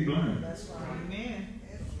 but you ain't blind. That's right. Amen.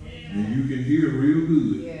 And you can hear real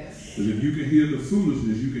good. Yes. Because if you can hear the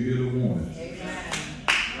foolishness, you can hear the warnings. Amen.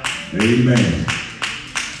 Amen.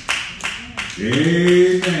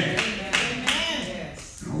 Amen.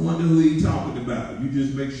 Yes. I wonder who he talking about. You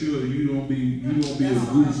just make sure that you don't be a goose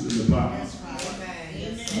in the pot. That's right.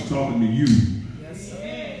 Amen. I'm talking to you. Yes,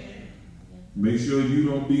 sir. Make sure you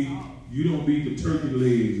don't be the turkey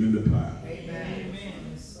legs in the pot Amen.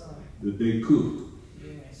 Yes, sir. that they cook.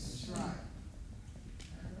 Yes. That's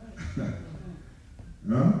right.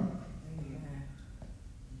 Huh? Amen.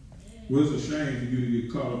 Well, it's a shame for you to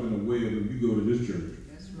get caught up in a web if you go to this church.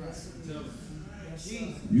 That's right.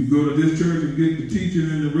 Jesus. You go to this church and get the teaching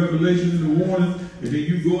and the revelation and the warning, and then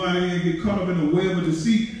you go out there and get caught up in a web of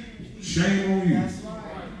deceit. Shame on you. That's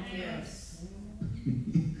right. Yes.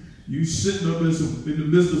 You sitting up in the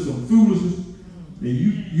midst of some foolishness, and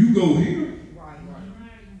you go here. Right.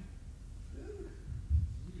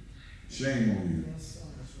 Shame on you. Yes,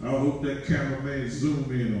 sir. I hope that cameraman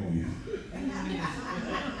zoom in on you.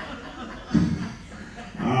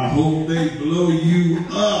 I hope they blow you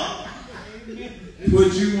up.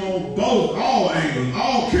 Put you on all angles,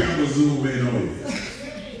 all cameras zoom in on you.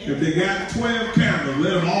 If they got 12 cameras,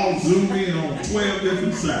 let them all zoom in on 12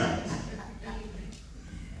 different sides.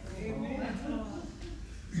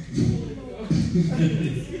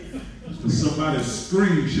 Somebody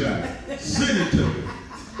screenshot it. Send it to me.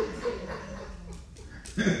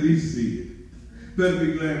 Let me see it. Better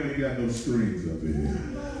be glad we ain't got no screens up in here.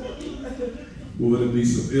 Or will it be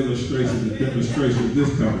some illustrations and demonstrations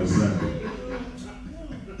this coming Sunday?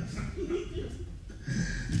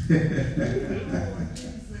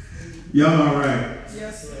 Y'all all right?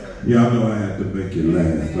 Yes, sir. Y'all know I had to make you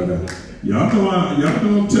laugh, but y'all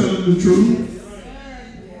know I'm telling the truth.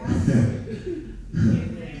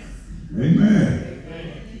 Amen.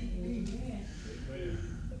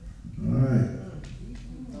 All right.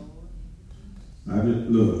 I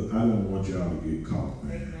don't want y'all to get caught,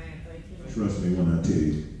 man. Amen. Thank you. Trust me when I tell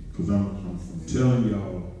you, because I'm telling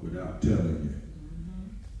y'all without telling you.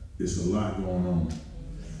 It's a lot going on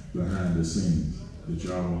behind the scenes that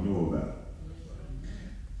y'all don't know about.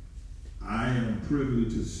 I am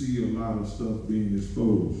privileged to see a lot of stuff being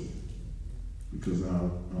exposed because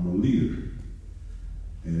I'm a leader,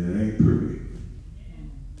 and it ain't pretty.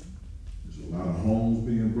 There's a lot of homes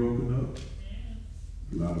being broken up,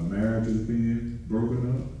 a lot of marriages being broken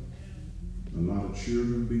up, a lot of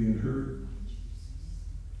children being hurt,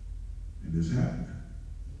 and it's happening.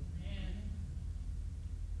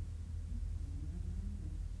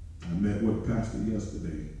 I met with Pastor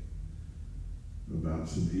yesterday about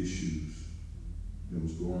some issues that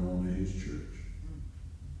was going on in his church.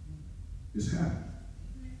 It's happening.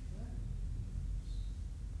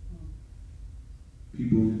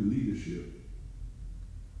 People in leadership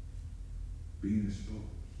being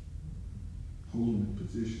exposed, holding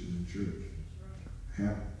positions in church,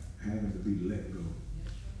 having to be let go,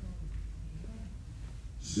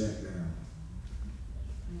 sat down,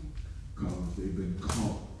 because they've been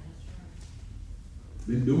caught.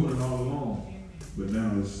 Been doing it all along, but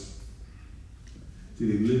now it's, see,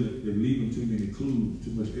 they're leaving too many clues,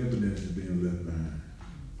 too much evidence is being left behind.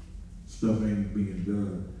 Stuff ain't being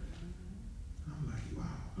done. I'm like,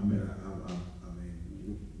 wow. I mean,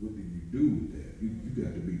 what do you do with that? You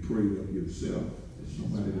got to be prayed up yourself. There's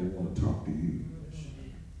somebody that want to talk to you.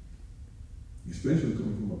 Especially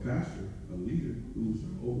coming from a pastor, a leader who's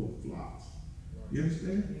over flocks. You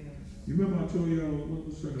understand? Yes. You remember I told y'all what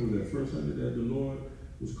was that first Sunday that the Lord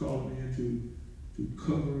was calling me into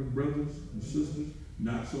covering brothers and sisters,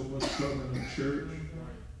 not so much covering a church,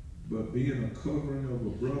 but being a covering of a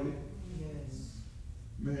brother. Yes.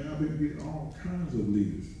 Man, I've been getting all kinds of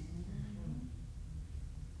leaders.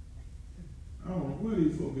 I don't know where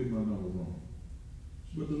these folks get my number wrong,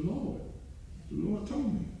 but the Lord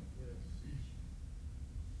told me.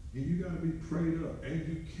 And you got to be prayed up, and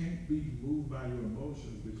you can't be moved by your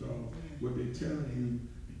emotions because what they're telling you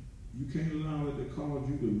You can't allow it to cause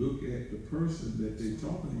you to look at the person that they're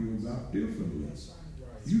talking to you about differently.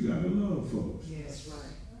 You got to love folks. Yes,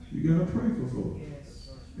 right. You got to pray for folks. Yes.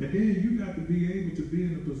 And then you got to be able to be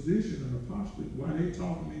in a position and a posture while they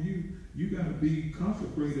talking to you. You got to be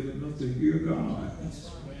consecrated enough to hear God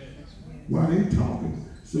while they talking,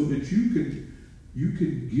 so that you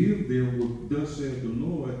can give them what thus saith the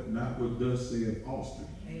Lord, not what thus saith Austin.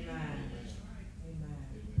 Amen. Amen.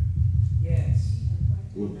 Yes.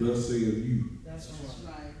 What thus saith you. That's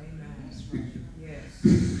right. Amen.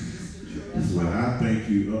 Yes. Well, I thank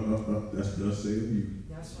you. That's thus saith you.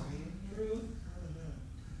 That's right.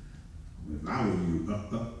 If I were you,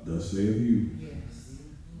 thus saith you. Yes.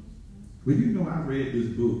 Well, you know, I read this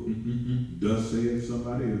book, thus saith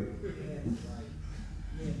somebody else. Yes.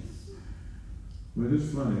 Yes. Well,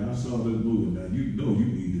 it's funny. I saw this movie. Now, you know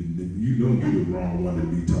you're the wrong one to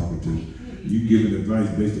be talking to. You giving advice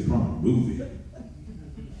based upon a movie.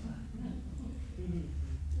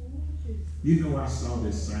 You know, I saw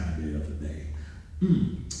this sign the other day.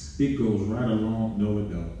 It goes right along. No, it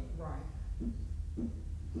don't. Right.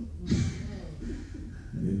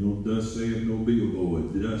 And no, thus saith no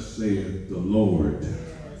billboard. Thus saith the Lord.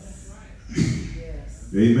 Yes. Yes.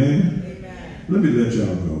 Amen? Amen. Let me let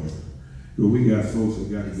y'all go. But we got folks that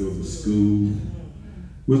got to go to school.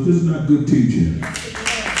 Was this not good teaching?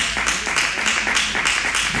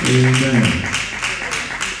 Amen.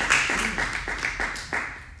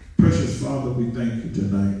 Precious Father, we thank you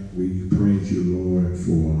tonight. We praise you, Lord,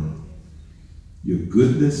 for your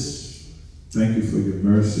goodness. Thank you for your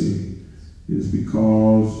mercy. It is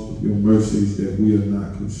because of your mercies that we are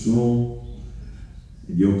not consumed,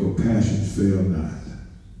 and your compassions fail not.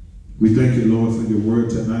 We thank you, Lord, for your word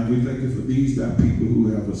tonight. We thank you for these thy people who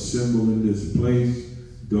have assembled in this place,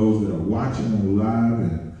 those that are watching on live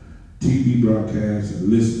and TV broadcasts and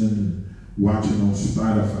listening and watching on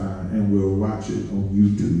Spotify, and will watch it on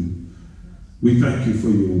YouTube. We thank you for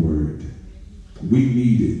your word. We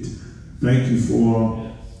need it. Thank you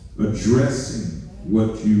for addressing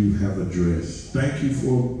what you have addressed. Thank you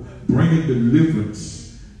for bringing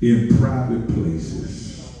deliverance in private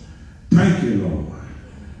places. Thank you, Lord.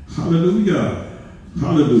 Hallelujah.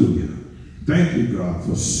 Hallelujah. Thank you, God,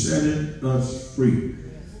 for setting us free.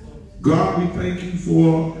 God, we thank you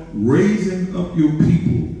for raising up your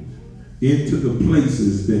people into the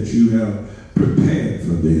places that you have prepared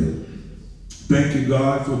for them. Thank you,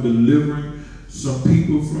 God, for delivering some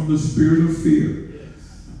people from the spirit of fear,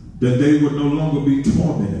 that they would no longer be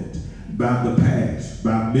tormented by the past,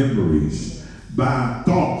 by memories, by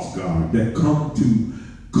thoughts, God, that come to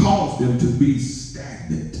cause them to be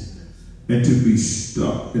stagnant and to be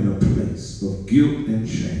stuck in a place of guilt and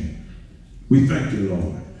shame. We thank you,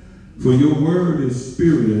 Lord, for your word is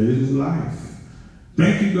spirit and it is life.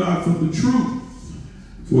 Thank you, God, for the truth,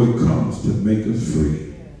 for it comes to make us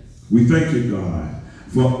free. We thank you, God,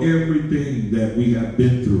 for everything that we have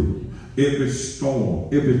been through, every storm,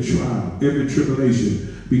 every trial, every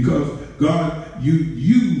tribulation, because, God, you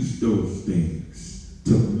use those things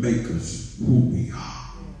to make us who we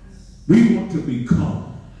are. We want to become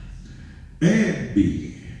and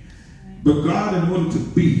be. But, God, in order to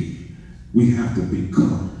be, we have to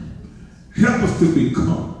become. Help us to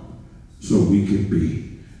become so we can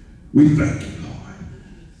be. We thank you, Lord.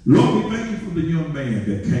 Lord, we thank you for the young man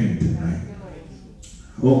that came tonight.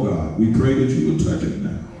 Oh, God, we pray that you will touch him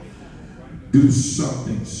now. Do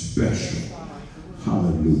something special.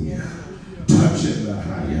 Hallelujah. Touch him,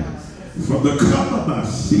 Lahaya. From the cup of my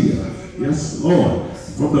seer. Yes, Lord.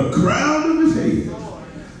 From the crown of his head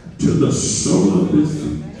to the sole of his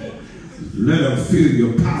feet. Let him feel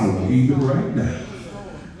your power even right now.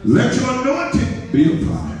 Let your anointing be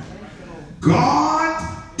upon him.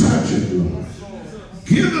 God, touch him, Lord.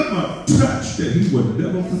 Give him a touch that he will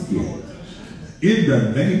never forget. In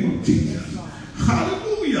the name of Jesus.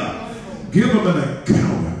 Hallelujah. Give him an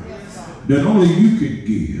encounter that only you can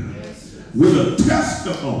give. With a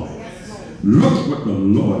testimony. Look what the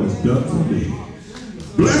Lord has done for me.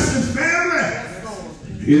 Bless his family.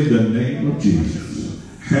 In the name of Jesus.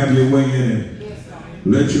 Have your way in him.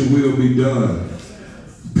 Let your will be done.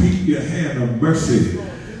 Keep your hand of mercy.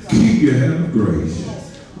 Keep your hand of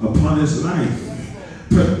grace upon his life.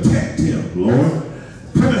 Protect him, Lord.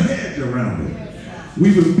 Put a hedge around him. We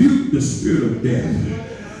rebuke the spirit of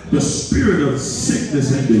death, the spirit of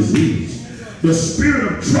sickness and disease, the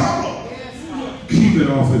spirit of trouble. Keep it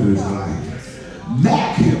off of his life.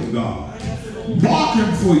 Mark him, God. Mark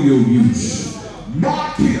him for your use.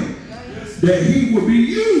 Mark him that he will be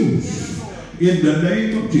used in the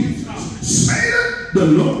name of Jesus. Satan, the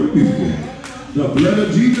Lord rebuke you. The blood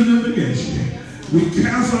of Jesus is against you. We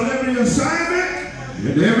cancel every assignment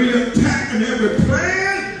And every attack and every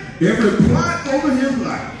plan, every plot over his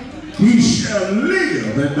life, he shall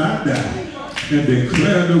live and not die and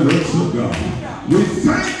declare the works of God. We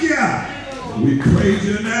thank you. We praise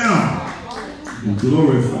you now. We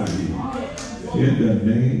glorify you in the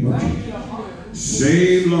name of Jesus.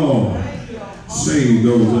 Save, Lord. Save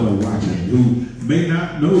those that are watching who may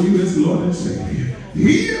not know you as Lord and Savior.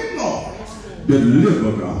 Heal, Lord.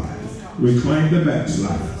 Deliver, God. Reclaim the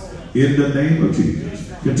backslider in the name of Jesus.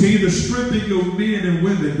 Continue to strengthen your men and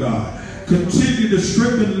women, God. Continue to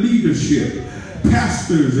strengthen leadership,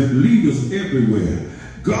 pastors and leaders everywhere.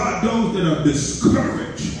 God, those that are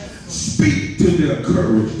discouraged, speak to their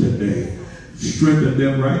courage today. Strengthen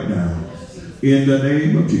them right now in the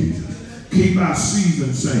name of Jesus. Keep our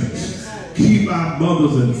seasoned saints. Keep our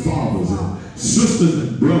mothers and fathers and sisters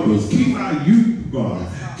and brothers. Keep our youth, God.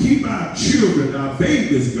 Keep our children, our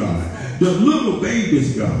babies, God. The little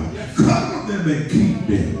babies, God. Cover them and keep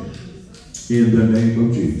them in the name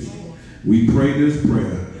of Jesus. We pray this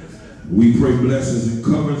prayer. We pray blessings and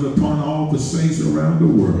covers upon all the saints around the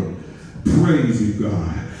world. Praise you,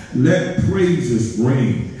 God. Let praises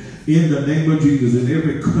ring in the name of Jesus in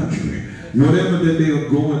every country. Whatever that they are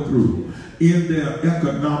going through in their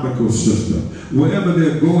economical system, whatever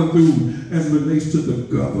they're going through as it relates to the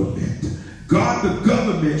government. God, the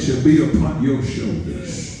government should be upon your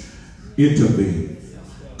shoulders. Intervene.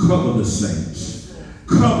 Cover the saints.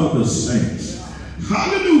 Cover the saints.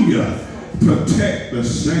 Hallelujah. Protect the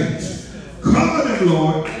saints. Cover them,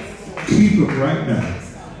 Lord. Keep them right now.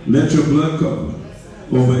 Let your blood cover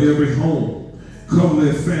over every home. Cover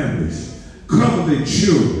their families. Cover their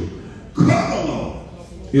children. Cover, Lord,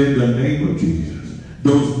 in the name of Jesus.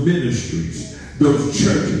 Those ministries, those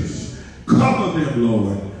churches. Cover them,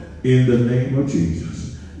 Lord, in the name of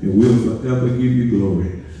Jesus. And we'll forever give you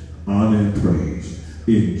glory, honor, and praise.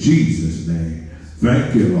 In Jesus' name.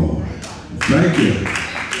 Thank you, Lord. Thank you.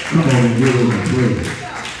 Come on and give him a praise.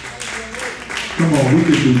 Come on, we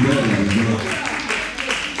can do better than that.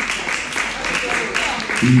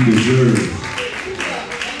 He deserves.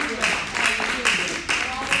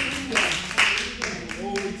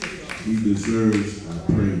 He deserves our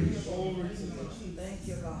praise.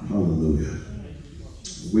 Hallelujah.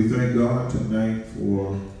 We thank God tonight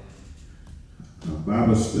for our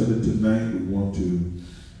Bible study tonight. We want to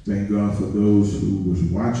thank God for those who was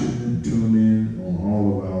watching and tuned in on all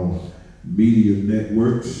of our media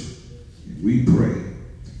networks. And we pray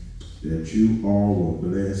that you all were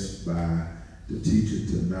blessed by the teaching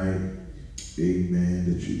tonight. Amen.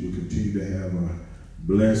 That you will continue to have a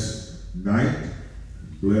blessed night,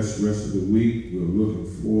 blessed rest of the week. We're looking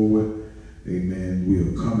forward. Amen. We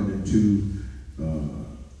are coming into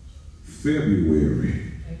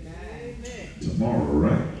February. Amen. Tomorrow,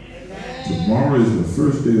 right? Amen. Tomorrow is the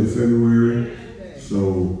first day of February.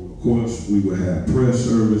 So, of course, we will have prayer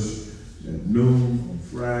service at noon on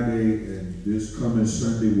Friday, and this coming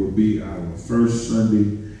Sunday will be our first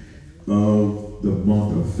Sunday of the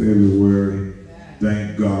month of February.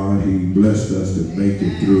 Thank God he blessed us to make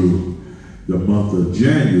it through the month of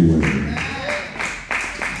January.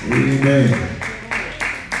 Amen.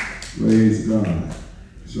 Praise God.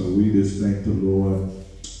 So we just thank the Lord.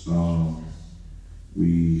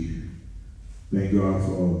 We thank God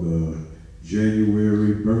for the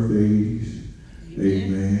January birthdays.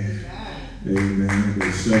 Amen. Amen.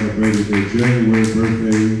 They celebrated their January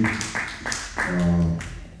birthday.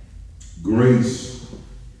 Grace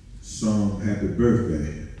sung happy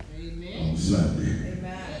birthday on Sunday.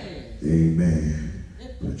 Amen.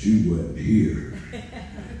 But you wasn't here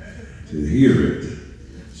to hear it.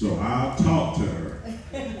 So I'll talk to her.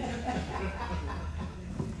 I'm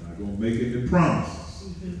not going to make any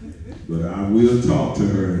promises, but I will talk to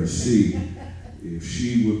her and see if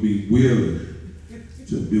she would be willing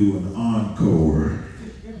to do an encore.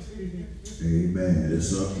 Amen.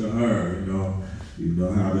 It's up to her, you know. You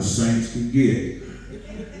know how the saints can get.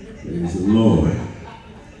 Praise the Lord.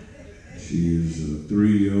 She is a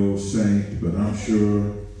 3-year-old saint, but I'm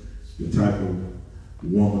sure the type of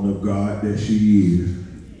woman of God that she is,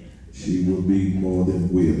 she will be more than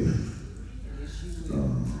willing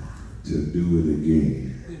to do it again.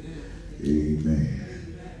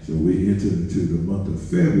 Amen. So we enter into the month of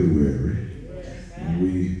February, and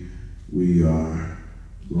we are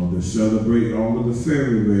going to celebrate all of the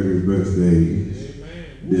February birthdays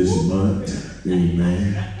this month.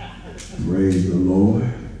 Amen. Praise the Lord.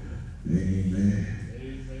 Amen.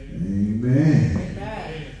 Amen.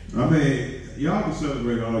 I mean, y'all can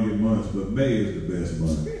celebrate all your months, but May is the best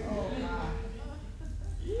month.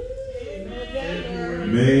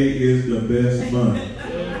 May is the best month.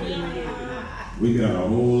 We got a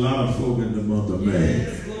whole lot of folk in the month of May.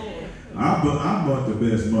 Yes, Lord. I bought the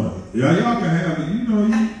best month. Yeah, y'all can have it. You know,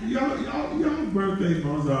 y'all birthday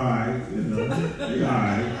months all right. You know, they all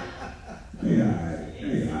right. They all right.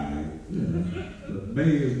 They all right. You know. But May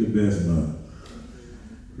is the best month.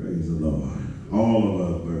 Praise the Lord. All of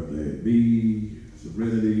us birthday. Me,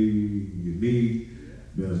 Serenity, Unique,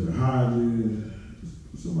 Minister Hodges,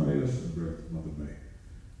 somebody else in the month of May.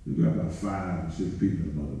 We got about 5 or 6 people in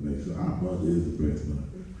the month of May. So our month is the best month.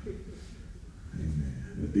 Amen.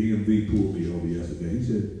 The DMV pulled me over yesterday. He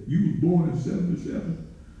said, "You was born in 77?"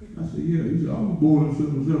 I said, "Yeah." He said, "I was born in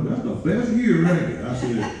 77. That's the best year right there." I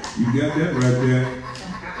said, "You got that right there."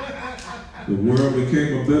 The world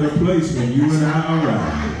became a better place when you and I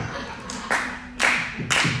arrived.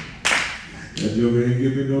 That joker ain't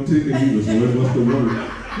give me no ticket either, so it must have worked.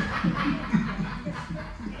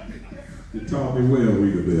 You taught me well,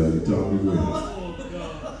 Rita Bell. You taught me well.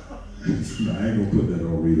 No, I ain't gonna put that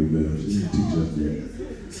on Rita Bell. She didn't teach us that.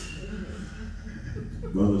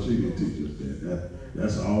 Mother, she didn't teach us that.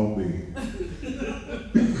 That's all me.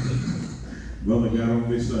 Mother got on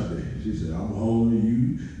me Sunday. She said, "I'm holding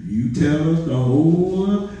you. You tell us to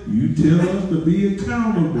hold. You tell us to be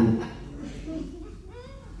accountable.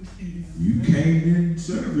 You came in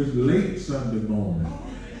service late Sunday morning.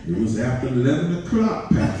 It was after 11 o'clock,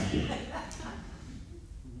 Pastor."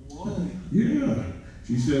 Yeah.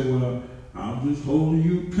 She said, "Well, I'm just holding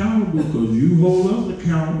you accountable because you hold us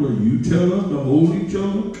accountable. You tell us to hold each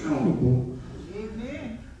other accountable."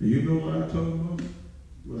 Amen. And you know what I told Mother?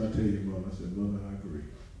 What I tell you, Mother? I said, "Mother, I agree."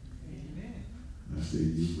 Amen. I said,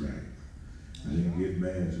 "You're right." I didn't get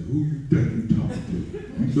mad and said, "Who you think you talking to?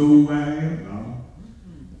 You know who I am?" No.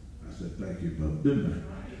 I said, "Thank you, Mother," didn't I?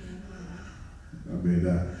 I mean,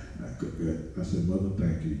 I said, "Mother,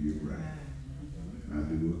 thank you. You're right. I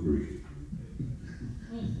do agree."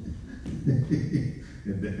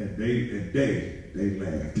 and they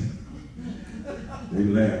laughed. They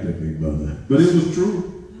laughed at me, Mother. But it was true.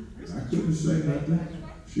 I couldn't say nothing.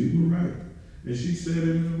 She was right. And she said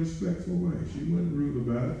it in a respectful way. She wasn't rude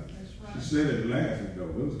about it. She said it laughing, though.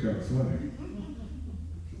 It was kind of funny.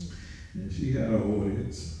 And she had an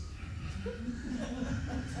audience.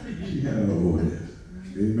 She had an audience.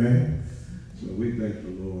 Amen. So we thank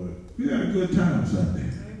the Lord. We had a good time Sunday.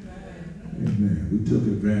 Amen. We took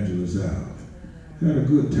evangelists out. Had a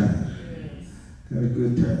good time. Had a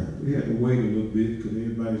good time. We had to wait a little bit because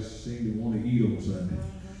everybody seemed to want to eat on Sunday.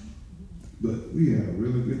 But we had a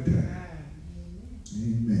really good time.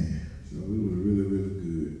 Amen. So it was really, really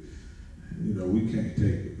good. You know, we can't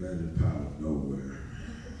take evangelist power nowhere.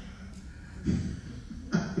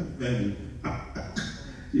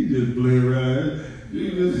 She just blew right. She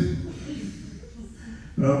just.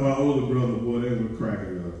 My older brother, boy, they were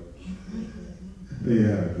cracking up. They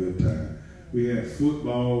had a good time. We had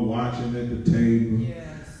football watching at the table.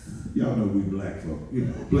 Yes. Y'all know we black folk. You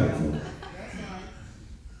know, black folk.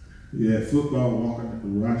 We had football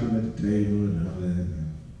watching at the table and all that.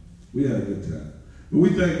 We had a good time. But we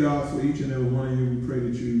thank God for each and every one of you. We pray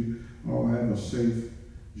that you all have a safe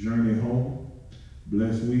journey home.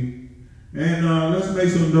 Blessed week. And let's make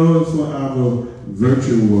some noise for our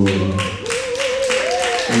virtual.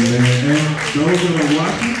 Amen. And those that are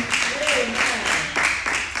watching,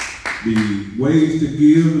 the ways to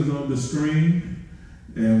give is on the screen.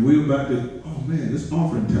 And we're about to, oh man, it's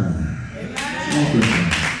offering time. It's offering time.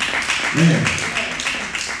 Man,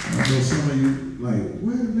 I know some of you like,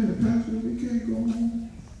 wait a minute, Pastor, we can't go home.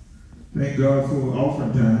 Thank God for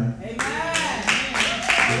offering time.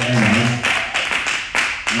 Amen.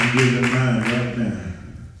 I'm giving mine right now.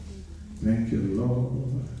 Thank you,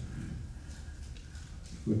 Lord,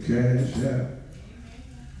 for cash out.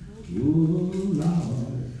 Ooh,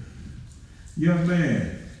 Lord. Young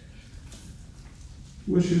man,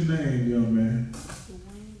 what's your name, young man?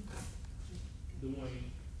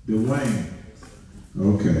 Dwayne.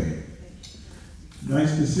 Okay.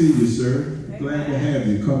 Nice to see you, sir. Glad to have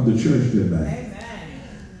you come to church tonight.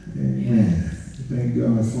 Amen. Thank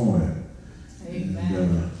God for him.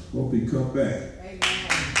 And hope he come back.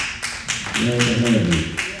 Glad to have you.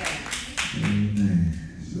 Amen.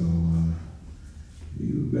 So he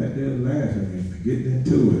was back there laughing and getting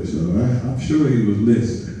into it. So I'm sure he was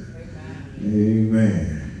listening. Amen.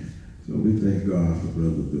 So we thank God for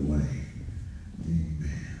Brother Dwayne.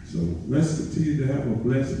 Amen. So let's continue to have a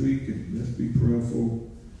blessed week and let's be prayerful.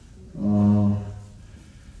 And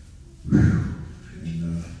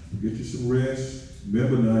get you some rest.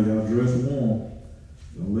 Remember now, y'all dress warm.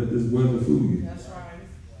 Don't let this weather fool you. That's right.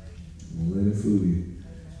 Don't let it fool you.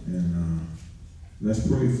 And let's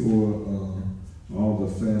pray for all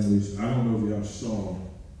the families. I don't know if y'all saw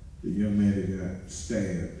the young man that got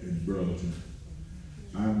stabbed in Burlington.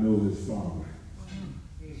 I know his father.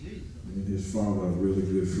 And his father are really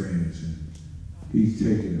good friends, and he's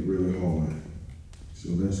taking it really hard. So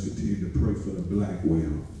let's continue to pray for the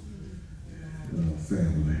Blackwell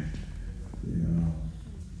family.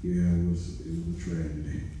 It was a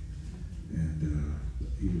tragedy. And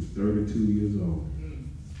he was 32 years old,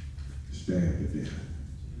 stabbed to death.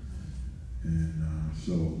 And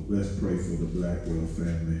so let's pray for the Blackwell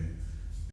family.